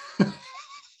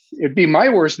 It'd be my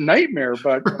worst nightmare,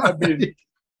 but I mean,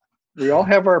 we all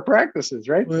have our practices,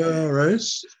 right? Well, right.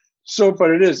 So,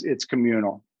 but it's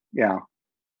communal. Yeah.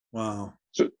 Wow.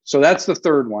 So that's the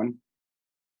third one.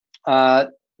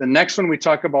 The next one we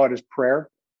talk about is prayer.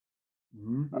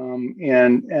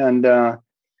 And I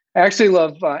actually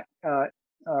love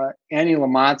Annie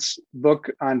Lamont's book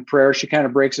on prayer. She kind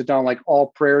of breaks it down like all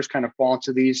prayers kind of fall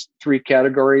into these 3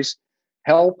 categories: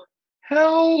 help,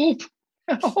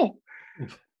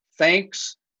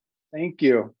 thanks, thank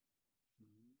you,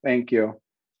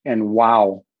 and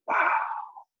wow.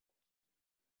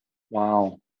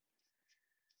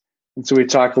 And so we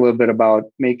talk a little bit about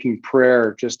making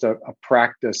prayer just a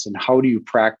practice, and how do you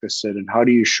practice it, and how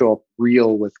do you show up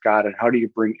real with God, and how do you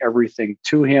bring everything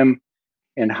to Him,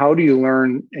 and how do you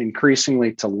learn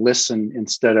increasingly to listen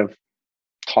instead of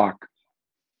talk.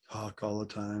 Talk all the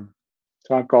time.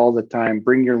 Talk all the time.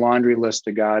 Bring your laundry list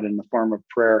to God in the form of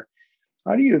prayer.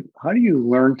 how do you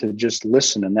learn to just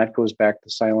listen? And that goes back to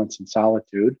silence and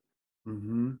solitude.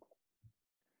 Mm-hmm.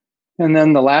 And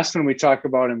then the last one we talk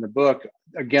about in the book,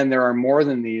 again, there are more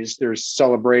than these. There's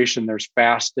celebration, there's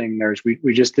fasting,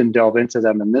 we just didn't delve into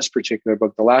them in this particular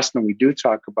book. The last one we do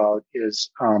talk about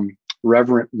is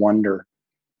reverent wonder.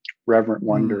 Reverent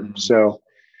wonder. So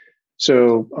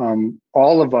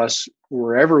all of us,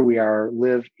 wherever we are,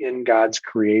 live in God's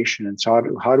creation. And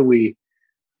so how do we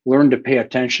learn to pay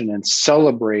attention and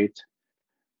celebrate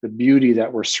the beauty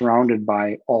that we're surrounded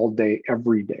by all day,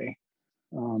 every day?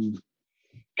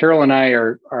 Carol and I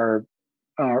are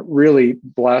really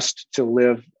blessed to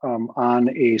live on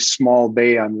a small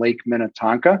bay on Lake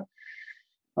Minnetonka,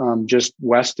 just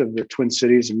west of the Twin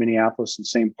Cities of Minneapolis and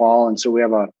St. Paul. And so we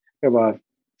have a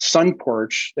sun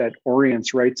porch that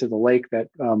orients right to the lake that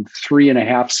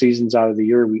 3.5 seasons out of the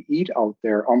year we eat out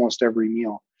there almost every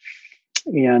meal.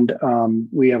 And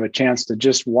we have a chance to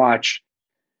just watch.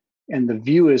 And the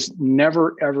view is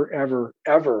never, ever, ever,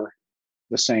 ever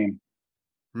the same.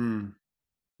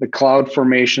 The cloud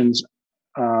formations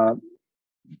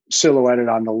silhouetted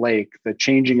on the lake, the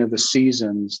changing of the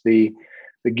seasons, the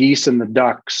geese and the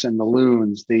ducks and the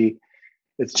loons.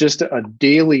 It's just a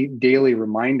daily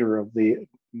reminder of the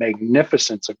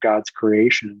magnificence of God's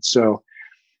creation. So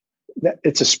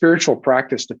it's a spiritual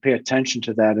practice to pay attention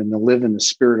to that and to live in the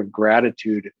spirit of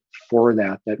gratitude for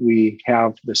that we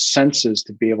have the senses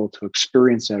to be able to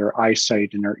experience that, our eyesight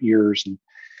and our ears. And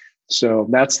so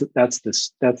that's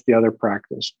the other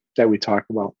practice that we talk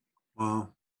about. Wow.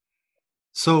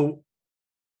 So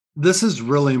this is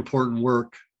really important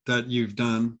work that you've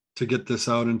done to get this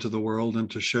out into the world and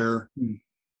to share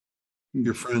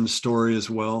your friend's story as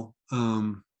well,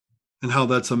 and how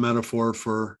that's a metaphor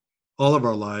for all of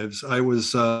our lives. I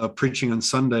was preaching on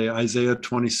Sunday, Isaiah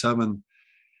 27,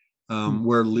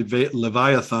 where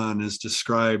Leviathan is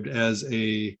described as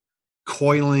a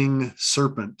coiling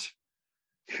serpent.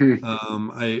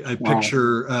 I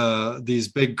picture these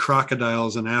big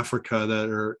crocodiles in Africa that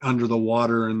are under the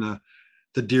water, and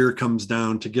the deer comes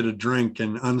down to get a drink,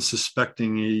 and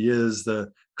unsuspecting he is,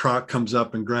 the croc comes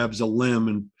up and grabs a limb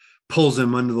and pulls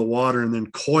him under the water and then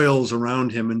coils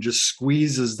around him and just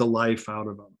squeezes the life out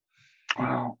of him.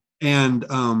 Wow. And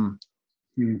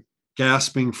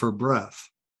gasping for breath.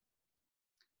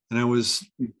 And I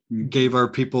gave our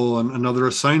people another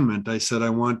assignment. I said, I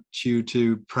want you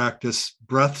to practice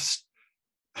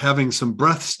having some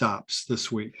breath stops this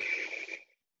week.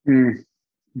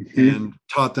 And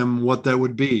taught them what that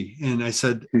would be. And I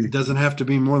said, it doesn't have to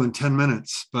be more than 10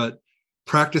 minutes, but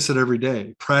practice it every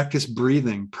day. Practice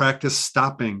breathing, practice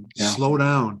stopping, slow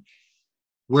down.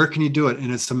 Where can you do it?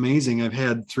 And it's amazing. I've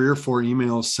had 3 or 4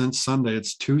 emails since Sunday.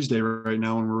 It's Tuesday right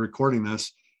now when we're recording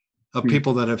this, of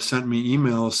people that have sent me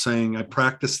emails saying, I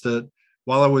practiced it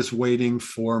while I was waiting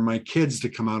for my kids to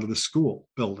come out of the school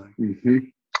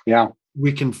building. Yeah.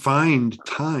 We can find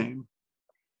time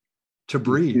to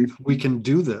breathe. We can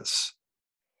do this.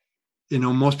 You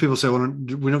know, most people say, well,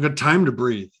 we don't get time to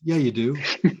breathe. Yeah, you do.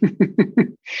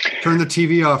 Turn the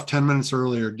TV off 10 minutes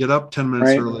earlier, get up 10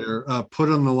 minutes earlier, put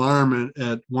an alarm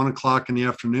at 1 o'clock in the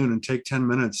afternoon and take 10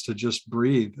 minutes to just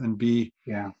breathe and be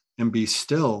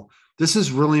still. This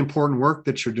is really important work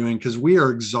that you're doing, because we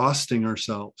are exhausting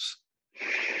ourselves.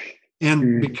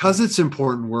 And because it's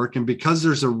important work, and because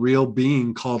there's a real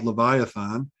being called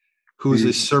Leviathan, who's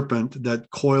a serpent that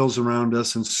coils around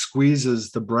us and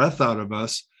squeezes the breath out of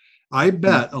us, I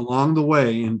bet along the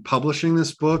way, in publishing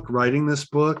this book, writing this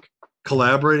book,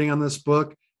 collaborating on this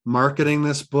book, marketing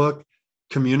this book,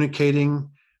 communicating,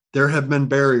 there have been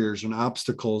barriers and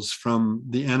obstacles from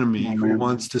the enemy who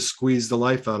wants to squeeze the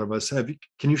life out of us.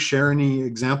 Can you share any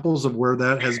examples of where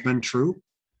that has been true?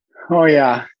 Oh,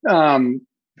 yeah,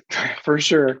 for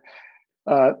sure.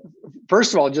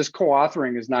 First of all, just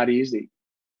co-authoring is not easy.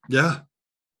 Yeah.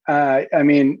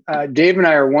 Dave and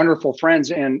I are wonderful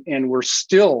friends, and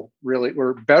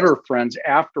we're better friends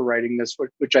after writing this,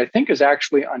 which I think is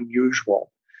actually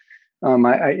unusual.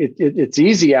 It's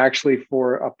easy actually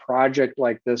for a project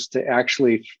like this to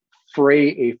actually fray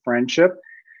a friendship,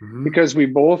 because we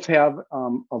both have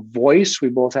a voice, we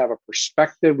both have a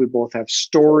perspective, we both have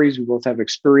stories, we both have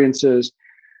experiences,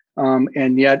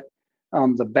 and yet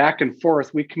the back and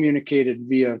forth, we communicated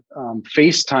via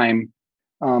FaceTime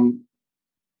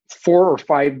 4 or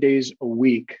 5 days a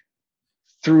week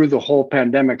through the whole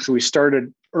pandemic. So we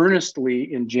started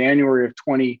earnestly in January of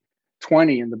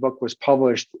 2020, and the book was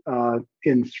published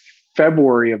in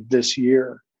February of this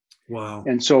year. Wow.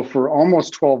 And so for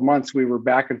almost 12 months, we were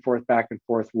back and forth,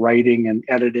 writing and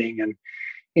editing.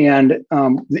 And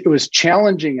it was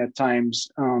challenging at times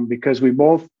because we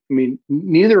both,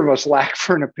 neither of us lack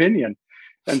for an opinion.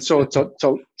 And so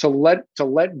to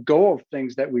let go of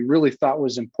things that we really thought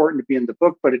was important to be in the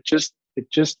book, but it just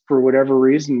for whatever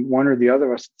reason, one or the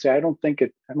other of us say, I don't think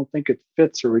it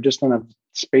fits, or we just don't have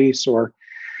space, or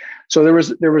so there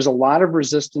was a lot of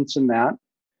resistance in that.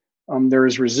 There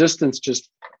is resistance, just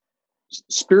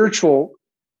spiritual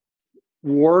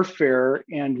warfare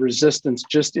and resistance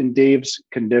just in Dave's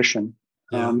condition.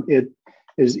 Yeah. It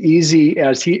is easy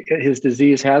as his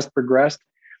disease has progressed.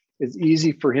 It's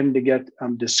easy for him to get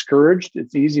discouraged.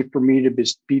 It's easy for me to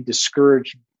be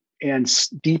discouraged and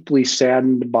deeply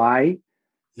saddened by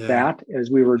that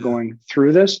as we were going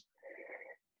through this.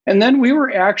 And then we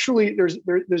were actually,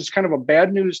 there's kind of a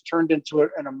bad news turned into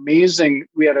an amazing,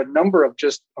 we had a number of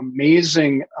just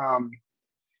amazing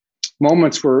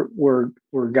moments where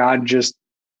God just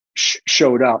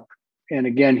showed up. And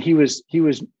again, he was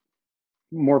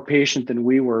more patient than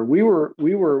we were. We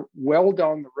were well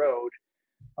down the road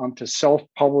to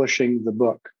self-publishing the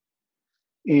book,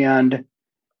 and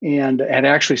had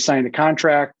actually signed a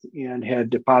contract and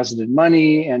had deposited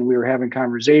money, and we were having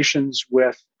conversations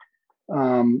with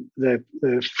the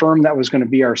firm that was going to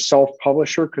be our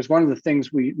self-publisher, because one of the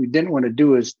things we didn't want to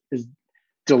do is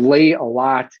delay a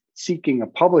lot seeking a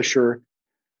publisher,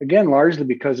 again, largely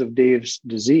because of Dave's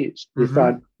disease. We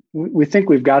thought, we think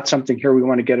we've got something here. We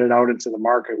want to get it out into the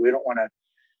market. We don't want to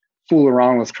fool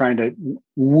around with trying to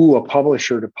woo a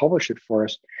publisher to publish it for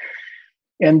us.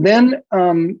 And then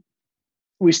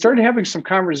we started having some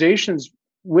conversations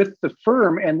with the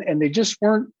firm, and they just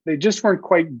weren't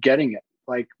quite getting it.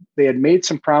 Like, they had made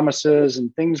some promises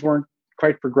and things weren't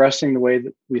quite progressing the way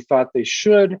that we thought they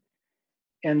should.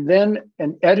 And then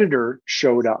an editor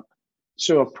showed up.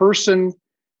 So a person,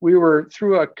 we were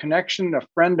through a connection, a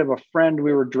friend of a friend,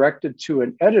 we were directed to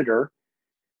an editor,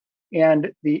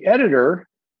 and the editor,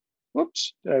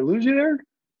 whoops, did I lose you there?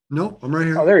 No, I'm right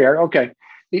here. Oh, there you are. Okay.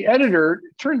 The editor,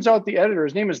 turns out the editor,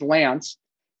 his name is Lance.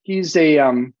 He's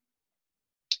a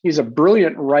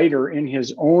brilliant writer in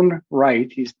his own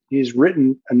right. He's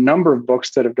written a number of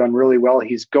books that have done really well.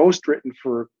 He's ghostwritten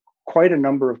for quite a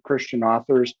number of Christian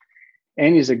authors,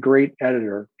 and he's a great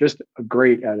editor, just a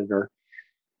great editor.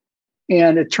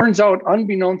 And it turns out,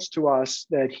 unbeknownst to us,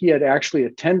 that he had actually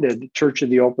attended Church of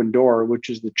the Open Door, which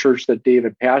is the church that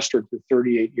David pastored for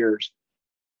 38 years.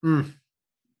 And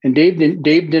Dave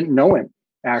didn't know him,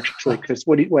 actually, because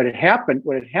what had happened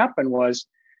was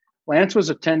Lance was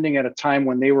attending at a time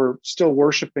when they were still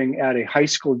worshiping at a high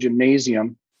school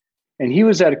gymnasium, and he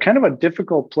was at a kind of a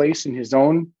difficult place in his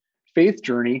own faith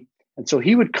journey. And so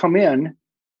he would come in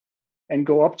and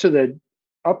go up to the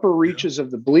upper reaches of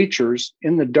the bleachers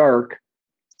in the dark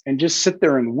and just sit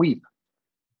there and weep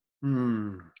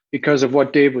because of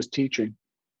what Dave was teaching.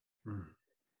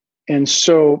 And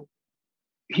so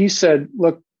he said,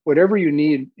 look, whatever you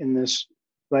need in this,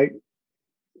 like,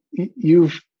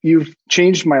 you've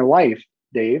changed my life,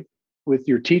 Dave, with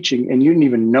your teaching, and you didn't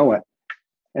even know it.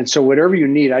 And so whatever you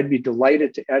need, I'd be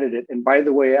delighted to edit it. And by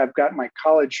the way, I've got my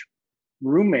college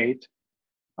roommate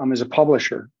as a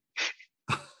publisher.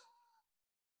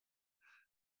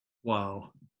 Wow.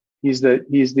 He's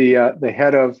the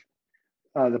head of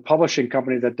the publishing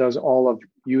company that does all of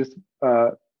youth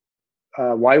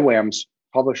YWAM's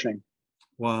publishing.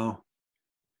 Wow.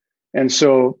 And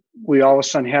so we all of a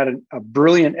sudden had a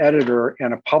brilliant editor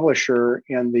and a publisher,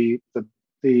 and the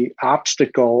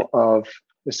obstacle of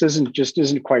this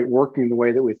isn't quite working the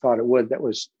way that we thought it would, that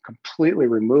was completely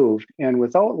removed. And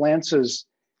without Lance's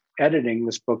editing,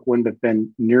 this book wouldn't have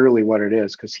been nearly what it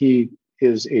is, because he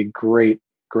is a great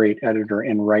editor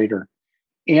and writer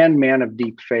and man of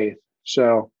deep faith.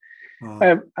 So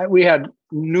we had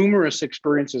numerous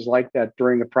experiences like that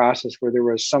during the process, where there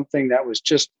was something that was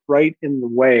just right in the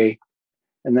way.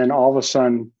 And then all of a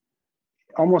sudden,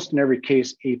 almost in every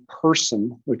case, a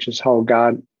person, which is how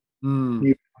God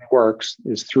usually works,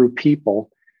 is through people.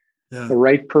 Yeah. The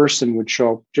right person would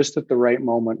show up just at the right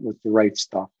moment with the right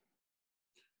stuff.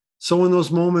 So in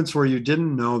those moments where you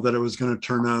didn't know that it was going to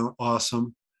turn out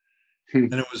awesome,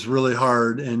 and it was really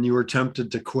hard, and you were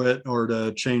tempted to quit or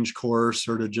to change course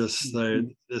or to just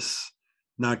say, this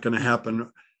not going to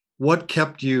happen, what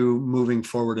kept you moving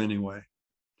forward anyway?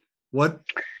 What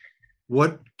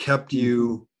kept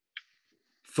you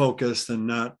focused and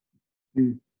not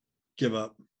give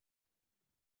up?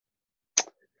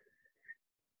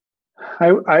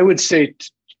 I would say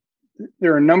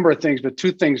there are a number of things, but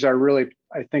two things are really,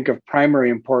 I think, of primary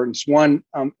importance. One,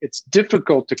 it's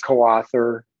difficult to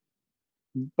co-author,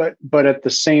 but at the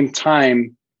same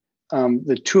time,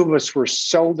 the two of us were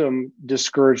seldom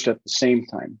discouraged at the same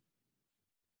time.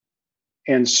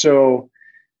 And so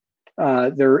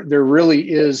there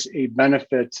really is a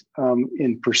benefit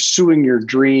in pursuing your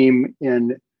dream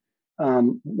in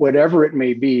whatever it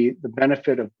may be. The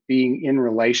benefit of being in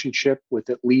relationship with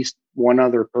at least one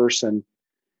other person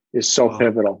is so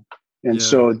pivotal. And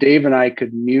so Dave and I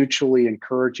could mutually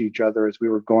encourage each other as we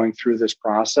were going through this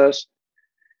process.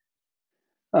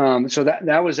 So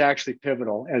that was actually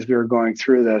pivotal as we were going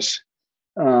through this.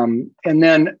 And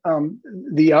then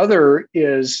the other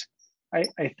is,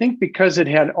 I think because it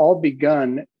had all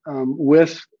begun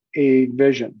with a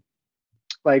vision,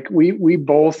 like we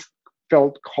both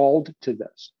felt called to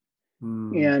this.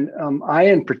 And I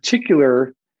in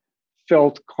particular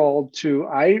felt called to,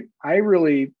 I've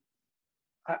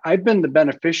been the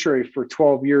beneficiary for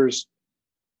 12 years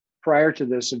prior to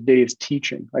this of Dave's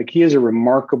teaching. Like, he is a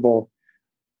remarkable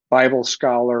Bible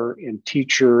scholar and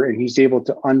teacher, and he's able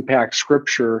to unpack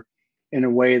scripture in a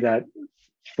way that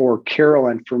for Carol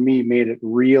and for me made it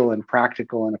real and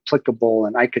practical and applicable.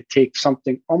 And I could take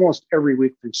something almost every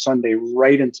week from Sunday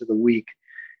right into the week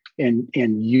and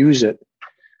use it.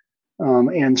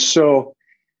 And so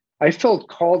I felt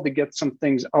called to get some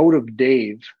things out of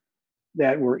Dave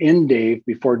that were in Dave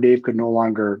before Dave could no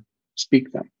longer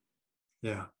speak them.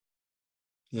 Yeah.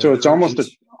 So it's almost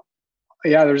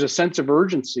there's a sense of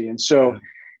urgency. And so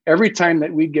every time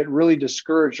that we'd get really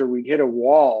discouraged or we'd hit a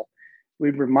wall,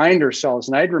 we'd remind ourselves,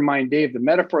 and I'd remind Dave, the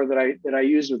metaphor that I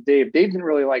used with Dave didn't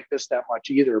really like this that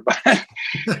much either, but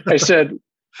I said,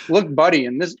 look, buddy,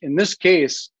 in this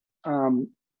case,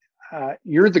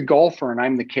 you're the golfer and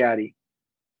I'm the caddy.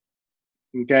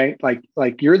 Okay.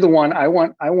 Like you're the one. I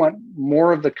want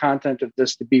more of the content of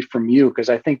this to be from you, because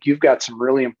I think you've got some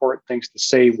really important things to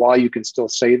say while you can still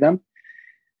say them.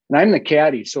 And I'm the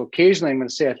caddy. So occasionally I'm going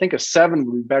to say, I think a 7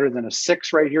 would be better than a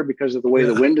 6 right here because of the way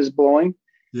the wind is blowing.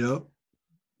 Yeah.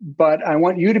 But I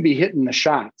want you to be hitting the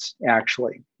shots,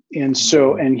 actually. And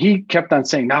so, and he kept on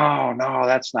saying, no,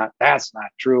 that's not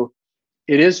true.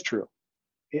 It is true.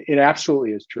 It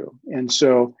absolutely is true. And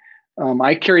so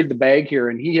I carried the bag here,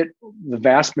 and he hit the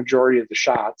vast majority of the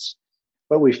shots,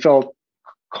 but we felt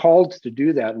called to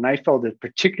do that. And I felt a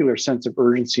particular sense of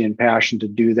urgency and passion to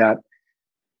do that,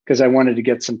 because I wanted to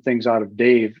get some things out of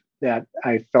Dave that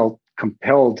I felt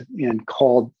compelled and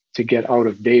called to get out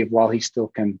of Dave while he still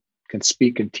can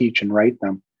speak and teach and write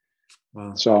them.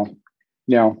 Wow. So,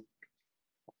 yeah.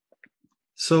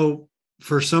 So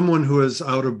for someone who is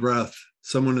out of breath,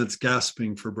 someone that's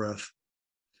gasping for breath,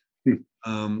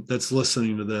 that's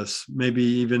listening to this, maybe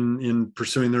even in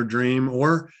pursuing their dream,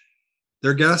 or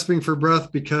they're gasping for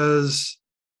breath because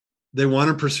they want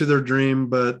to pursue their dream,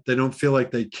 but they don't feel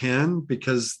like they can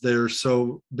because they're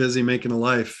so busy making a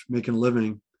life, making a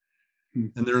living,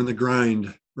 and they're in the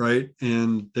grind, right?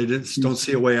 And they just don't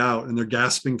see a way out, and they're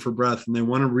gasping for breath, and they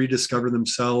want to rediscover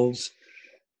themselves,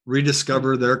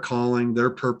 rediscover their calling, their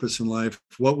purpose in life.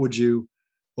 What would you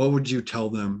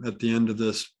tell them at the end of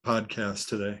this podcast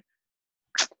today?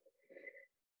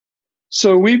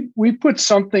 So we put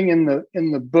something in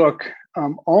the book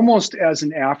almost as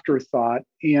an afterthought,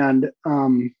 and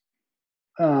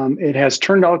it has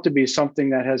turned out to be something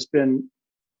that has been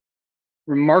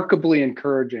remarkably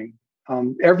encouraging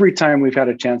every time we've had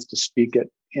a chance to speak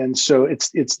it. And so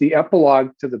it's the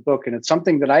epilogue to the book, and it's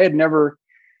something that I never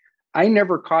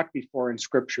caught before in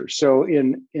Scripture. So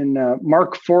in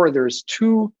Mark 4, there's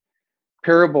 2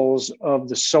 parables of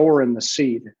the sower and the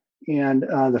seed, and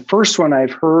the first one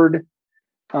I've heard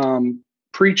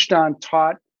preached on,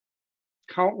 taught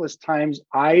countless times.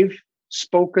 I've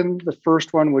spoken the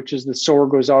first one, which is the sower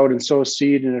goes out and sows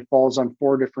seed, and it falls on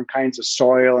 4 different kinds of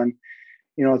soil. And,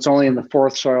 it's only in the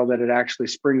 4th soil that it actually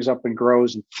springs up and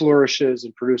grows and flourishes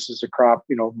and produces a crop,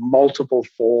 multiple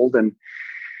fold. And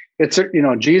it's,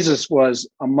 Jesus was,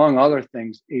 among other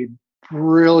things, a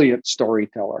brilliant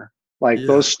storyteller.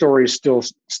 Those stories still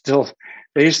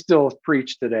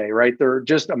preach today, right? They're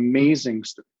just amazing.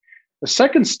 The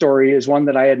second story is one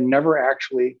that I had never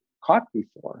actually caught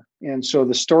before. And so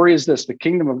the story is this: the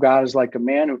kingdom of God is like a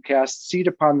man who casts seed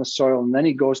upon the soil, and then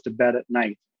he goes to bed at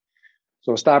night.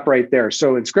 So stop right there.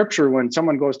 So in Scripture, when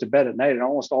someone goes to bed at night, it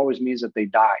almost always means that they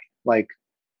die, like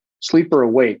sleep or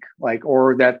awake,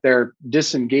 or that they're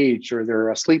disengaged, or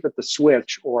they're asleep at the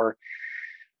switch,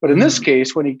 but in this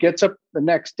case, when he gets up the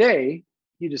next day,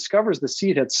 he discovers the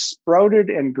seed had sprouted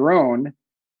and grown.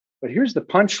 But here's the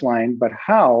punchline: but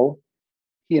how,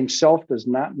 he himself does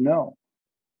not know.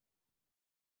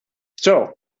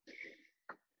 So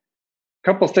a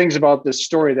couple of things about this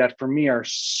story that for me are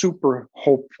super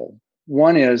hopeful.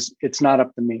 One is, it's not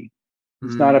up to me.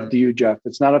 It's not up to you, Jeff.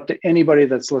 It's not up to anybody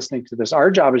that's listening to this.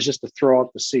 Our job is just to throw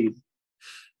out the seed.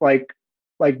 Like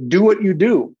Like, do what you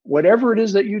do, whatever it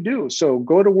is that you do. So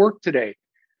go to work today,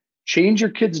 change your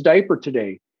kid's diaper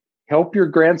today, help your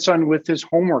grandson with his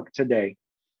homework today.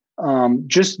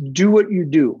 Just do what you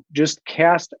do. Just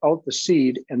cast out the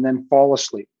seed and then fall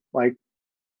asleep. Like,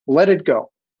 let it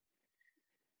go,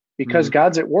 because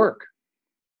God's at work.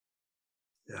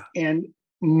 Yeah. And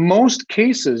most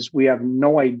cases, we have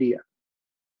no idea.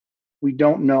 We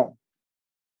don't know.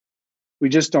 We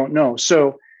just don't know.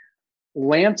 So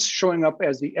Lance showing up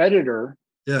as the editor,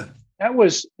 that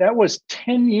was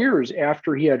 10 years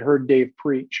after he had heard Dave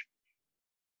preach.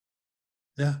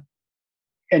 Yeah.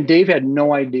 And Dave had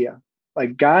no idea.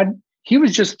 Like, God, he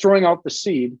was just throwing out the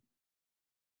seed,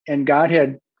 and God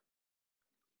had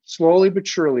slowly but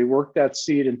surely worked that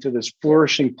seed into this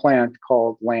flourishing plant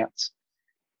called Lance.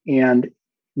 And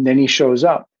then he shows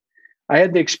up. I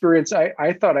had the experience.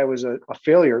 I thought I was a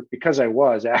failure, because I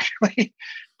was actually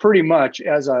pretty much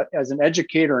as an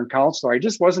educator and counselor. I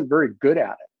just wasn't very good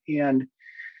at it. And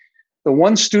the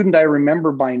one student I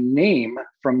remember by name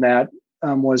from that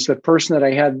was the person that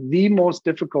I had the most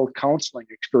difficult counseling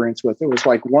experience with. It was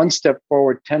like 1 step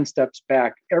forward, 10 steps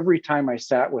back. Every time I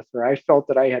sat with her, I felt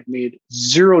that I had made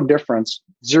zero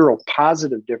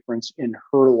positive difference in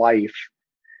her life.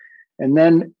 And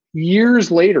then years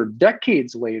later,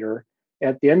 decades later,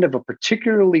 at the end of a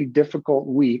particularly difficult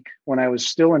week, when I was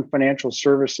still in financial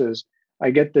services,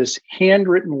 I get this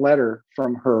handwritten letter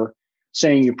from her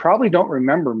saying, "You probably don't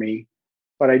remember me,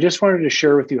 but I just wanted to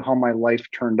share with you how my life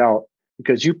turned out,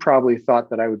 because you probably thought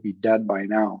that I would be dead by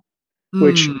now,"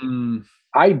 which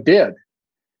I did.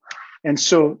 And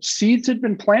so seeds had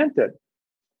been planted,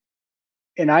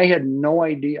 and I had no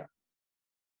idea.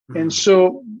 And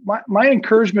so my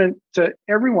encouragement to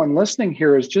everyone listening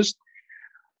here is just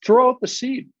throw out the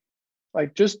seed.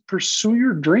 Like, just pursue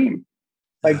your dream.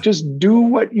 Like, just do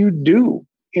what you do.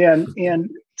 And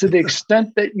to the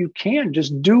extent that you can,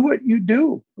 just do what you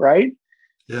do, right?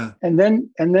 Yeah. And then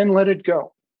let it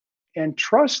go. And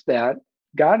trust that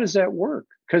God is at work,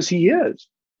 because he is.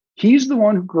 He's the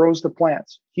one who grows the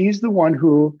plants. He's the one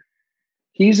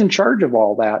he's in charge of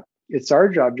all that. It's our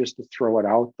job just to throw it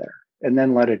out there and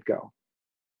then let it go.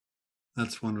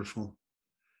 That's wonderful.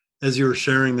 As you were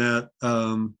sharing that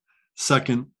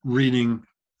second reading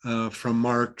from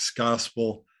Mark's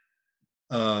gospel,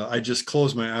 I just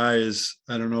closed my eyes.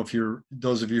 I don't know if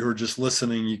those of you who are just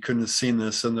listening, you couldn't have seen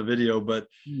this in the video, but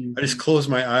I just closed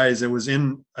my eyes. It was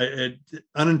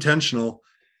unintentional,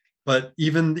 but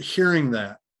even hearing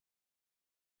that,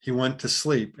 he went to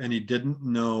sleep and he didn't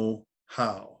know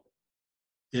how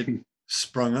it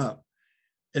sprung up.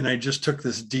 And I just took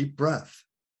this deep breath.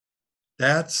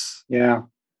 That's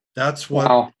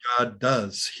what God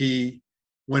does.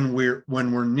 When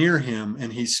we're near him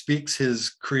and he speaks his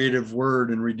creative word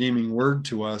and redeeming word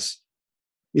to us,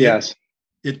 yes,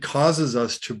 it causes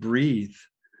us to breathe.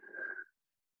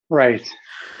 Right.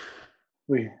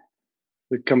 We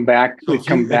come back. So if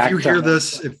you hear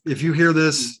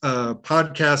this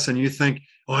podcast and you think,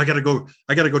 "Oh, I gotta go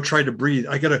try to breathe.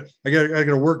 I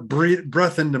gotta work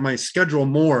breath into my schedule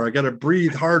more. I gotta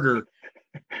breathe harder."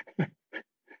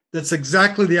 That's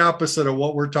exactly the opposite of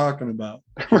what we're talking about.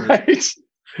 Right.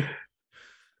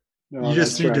 No, you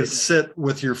just need to sit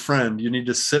with your friend. You need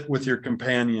to sit with your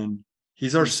companion.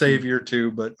 He's our Savior too,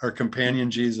 but our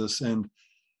companion Jesus, and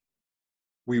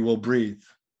we will breathe.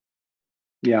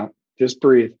 Yeah, just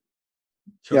breathe.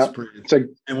 Just breathe.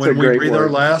 And when we breathe our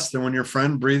last, and when your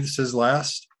friend breathes his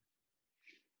last,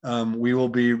 we will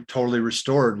be totally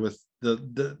restored with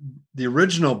the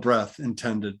original breath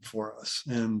intended for us.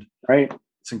 And right.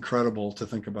 It's incredible to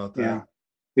think about that. Yeah.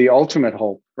 The ultimate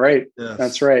hope. Right. Yes.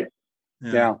 That's right.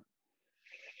 Yeah.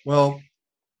 Well,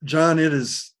 John, it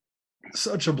is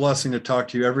such a blessing to talk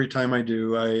to you every time I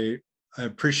do. I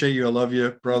appreciate you. I love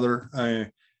you, brother.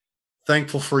 I'm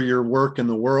thankful for your work in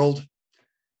the world.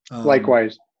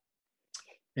 Likewise.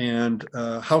 And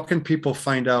how can people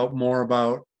find out more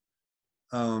about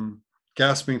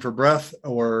Gasping for Breath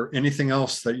or anything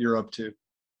else that you're up to?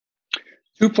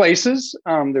 2 places.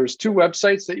 There's 2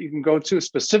 websites that you can go to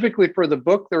specifically for the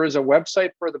book. There is a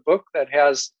website for the book that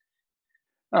has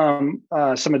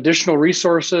some additional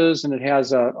resources, and it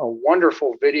has a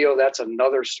wonderful video. That's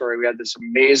another story. We had this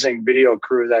amazing video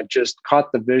crew that just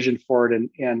caught the vision for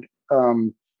it, and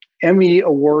Emmy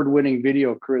award-winning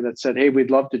video crew that said, "Hey,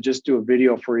 we'd love to just do a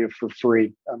video for you for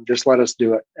free. Just let us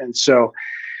do it." And so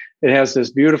it has this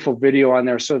beautiful video on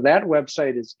there. So that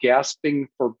website is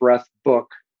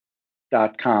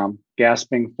gaspingforbreathbook.com.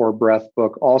 Gasping for Breath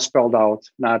Book, all spelled out,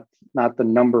 not the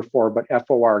number 4, but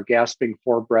FOR,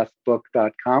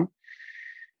 gaspingforbreathbook.com.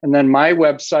 And then my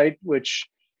website, which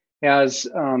has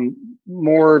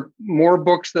more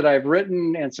books that I've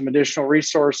written and some additional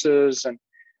resources and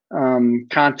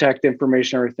contact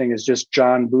information. Everything is just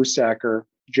John Busacker,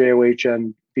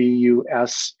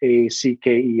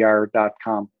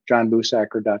 JohnBusacker.com,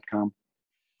 johnbusacker.com.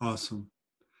 Awesome.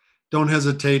 Don't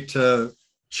hesitate to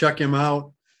check him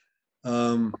out.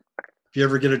 If you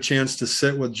ever get a chance to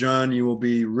sit with John, you will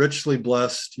be richly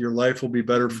blessed. Your life will be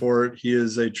better for it. He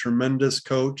is a tremendous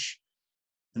coach,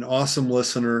 an awesome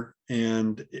listener,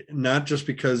 and not just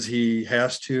because he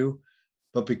has to,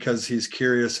 but because he's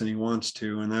curious and he wants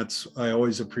to. And that's, I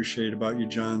always appreciate about you,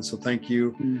 John. So thank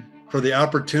you for the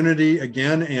opportunity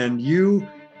again. And you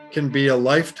can be a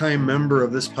lifetime member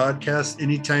of this podcast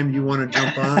anytime you want to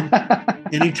jump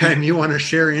on, anytime you want to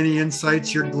share any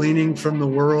insights you're gleaning from the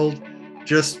world.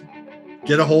 Just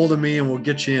get a hold of me and we'll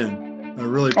get you in. I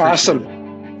really appreciate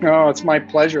it. No, it's my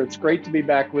pleasure. It's great to be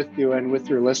back with you and with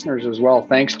your listeners as well.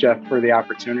 Thanks, Jeff, for the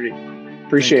opportunity.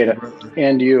 Appreciate it. Brother.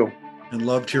 And you. And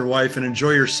love to your wife, and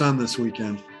enjoy your son this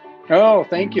weekend. Oh,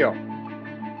 thank you.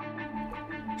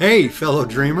 Hey, fellow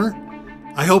dreamer.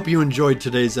 I hope you enjoyed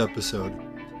today's episode.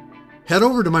 Head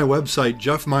over to my website,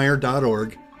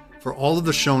 jeffmeyer.org, for all of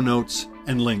the show notes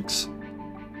and links.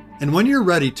 And when you're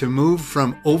ready to move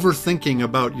from overthinking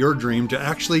about your dream to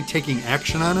actually taking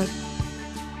action on it,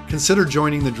 consider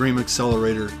joining the Dream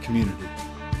Accelerator community.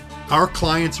 Our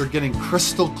clients are getting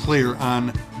crystal clear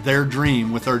on their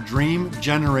dream with our Dream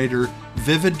Generator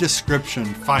Vivid Description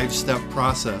 5-step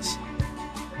process.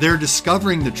 They're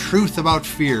discovering the truth about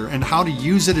fear and how to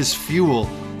use it as fuel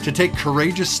to take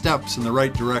courageous steps in the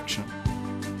right direction.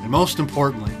 And most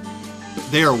importantly,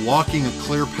 they are walking a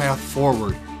clear path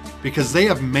forward because they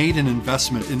have made an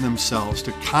investment in themselves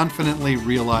to confidently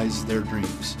realize their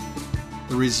dreams.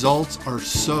 The results are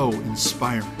so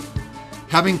inspiring.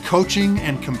 Having coaching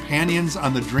and companions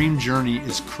on the dream journey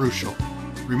is crucial.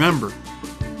 Remember,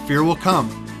 fear will come,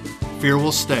 fear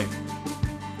will stay.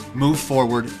 Move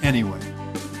forward anyway.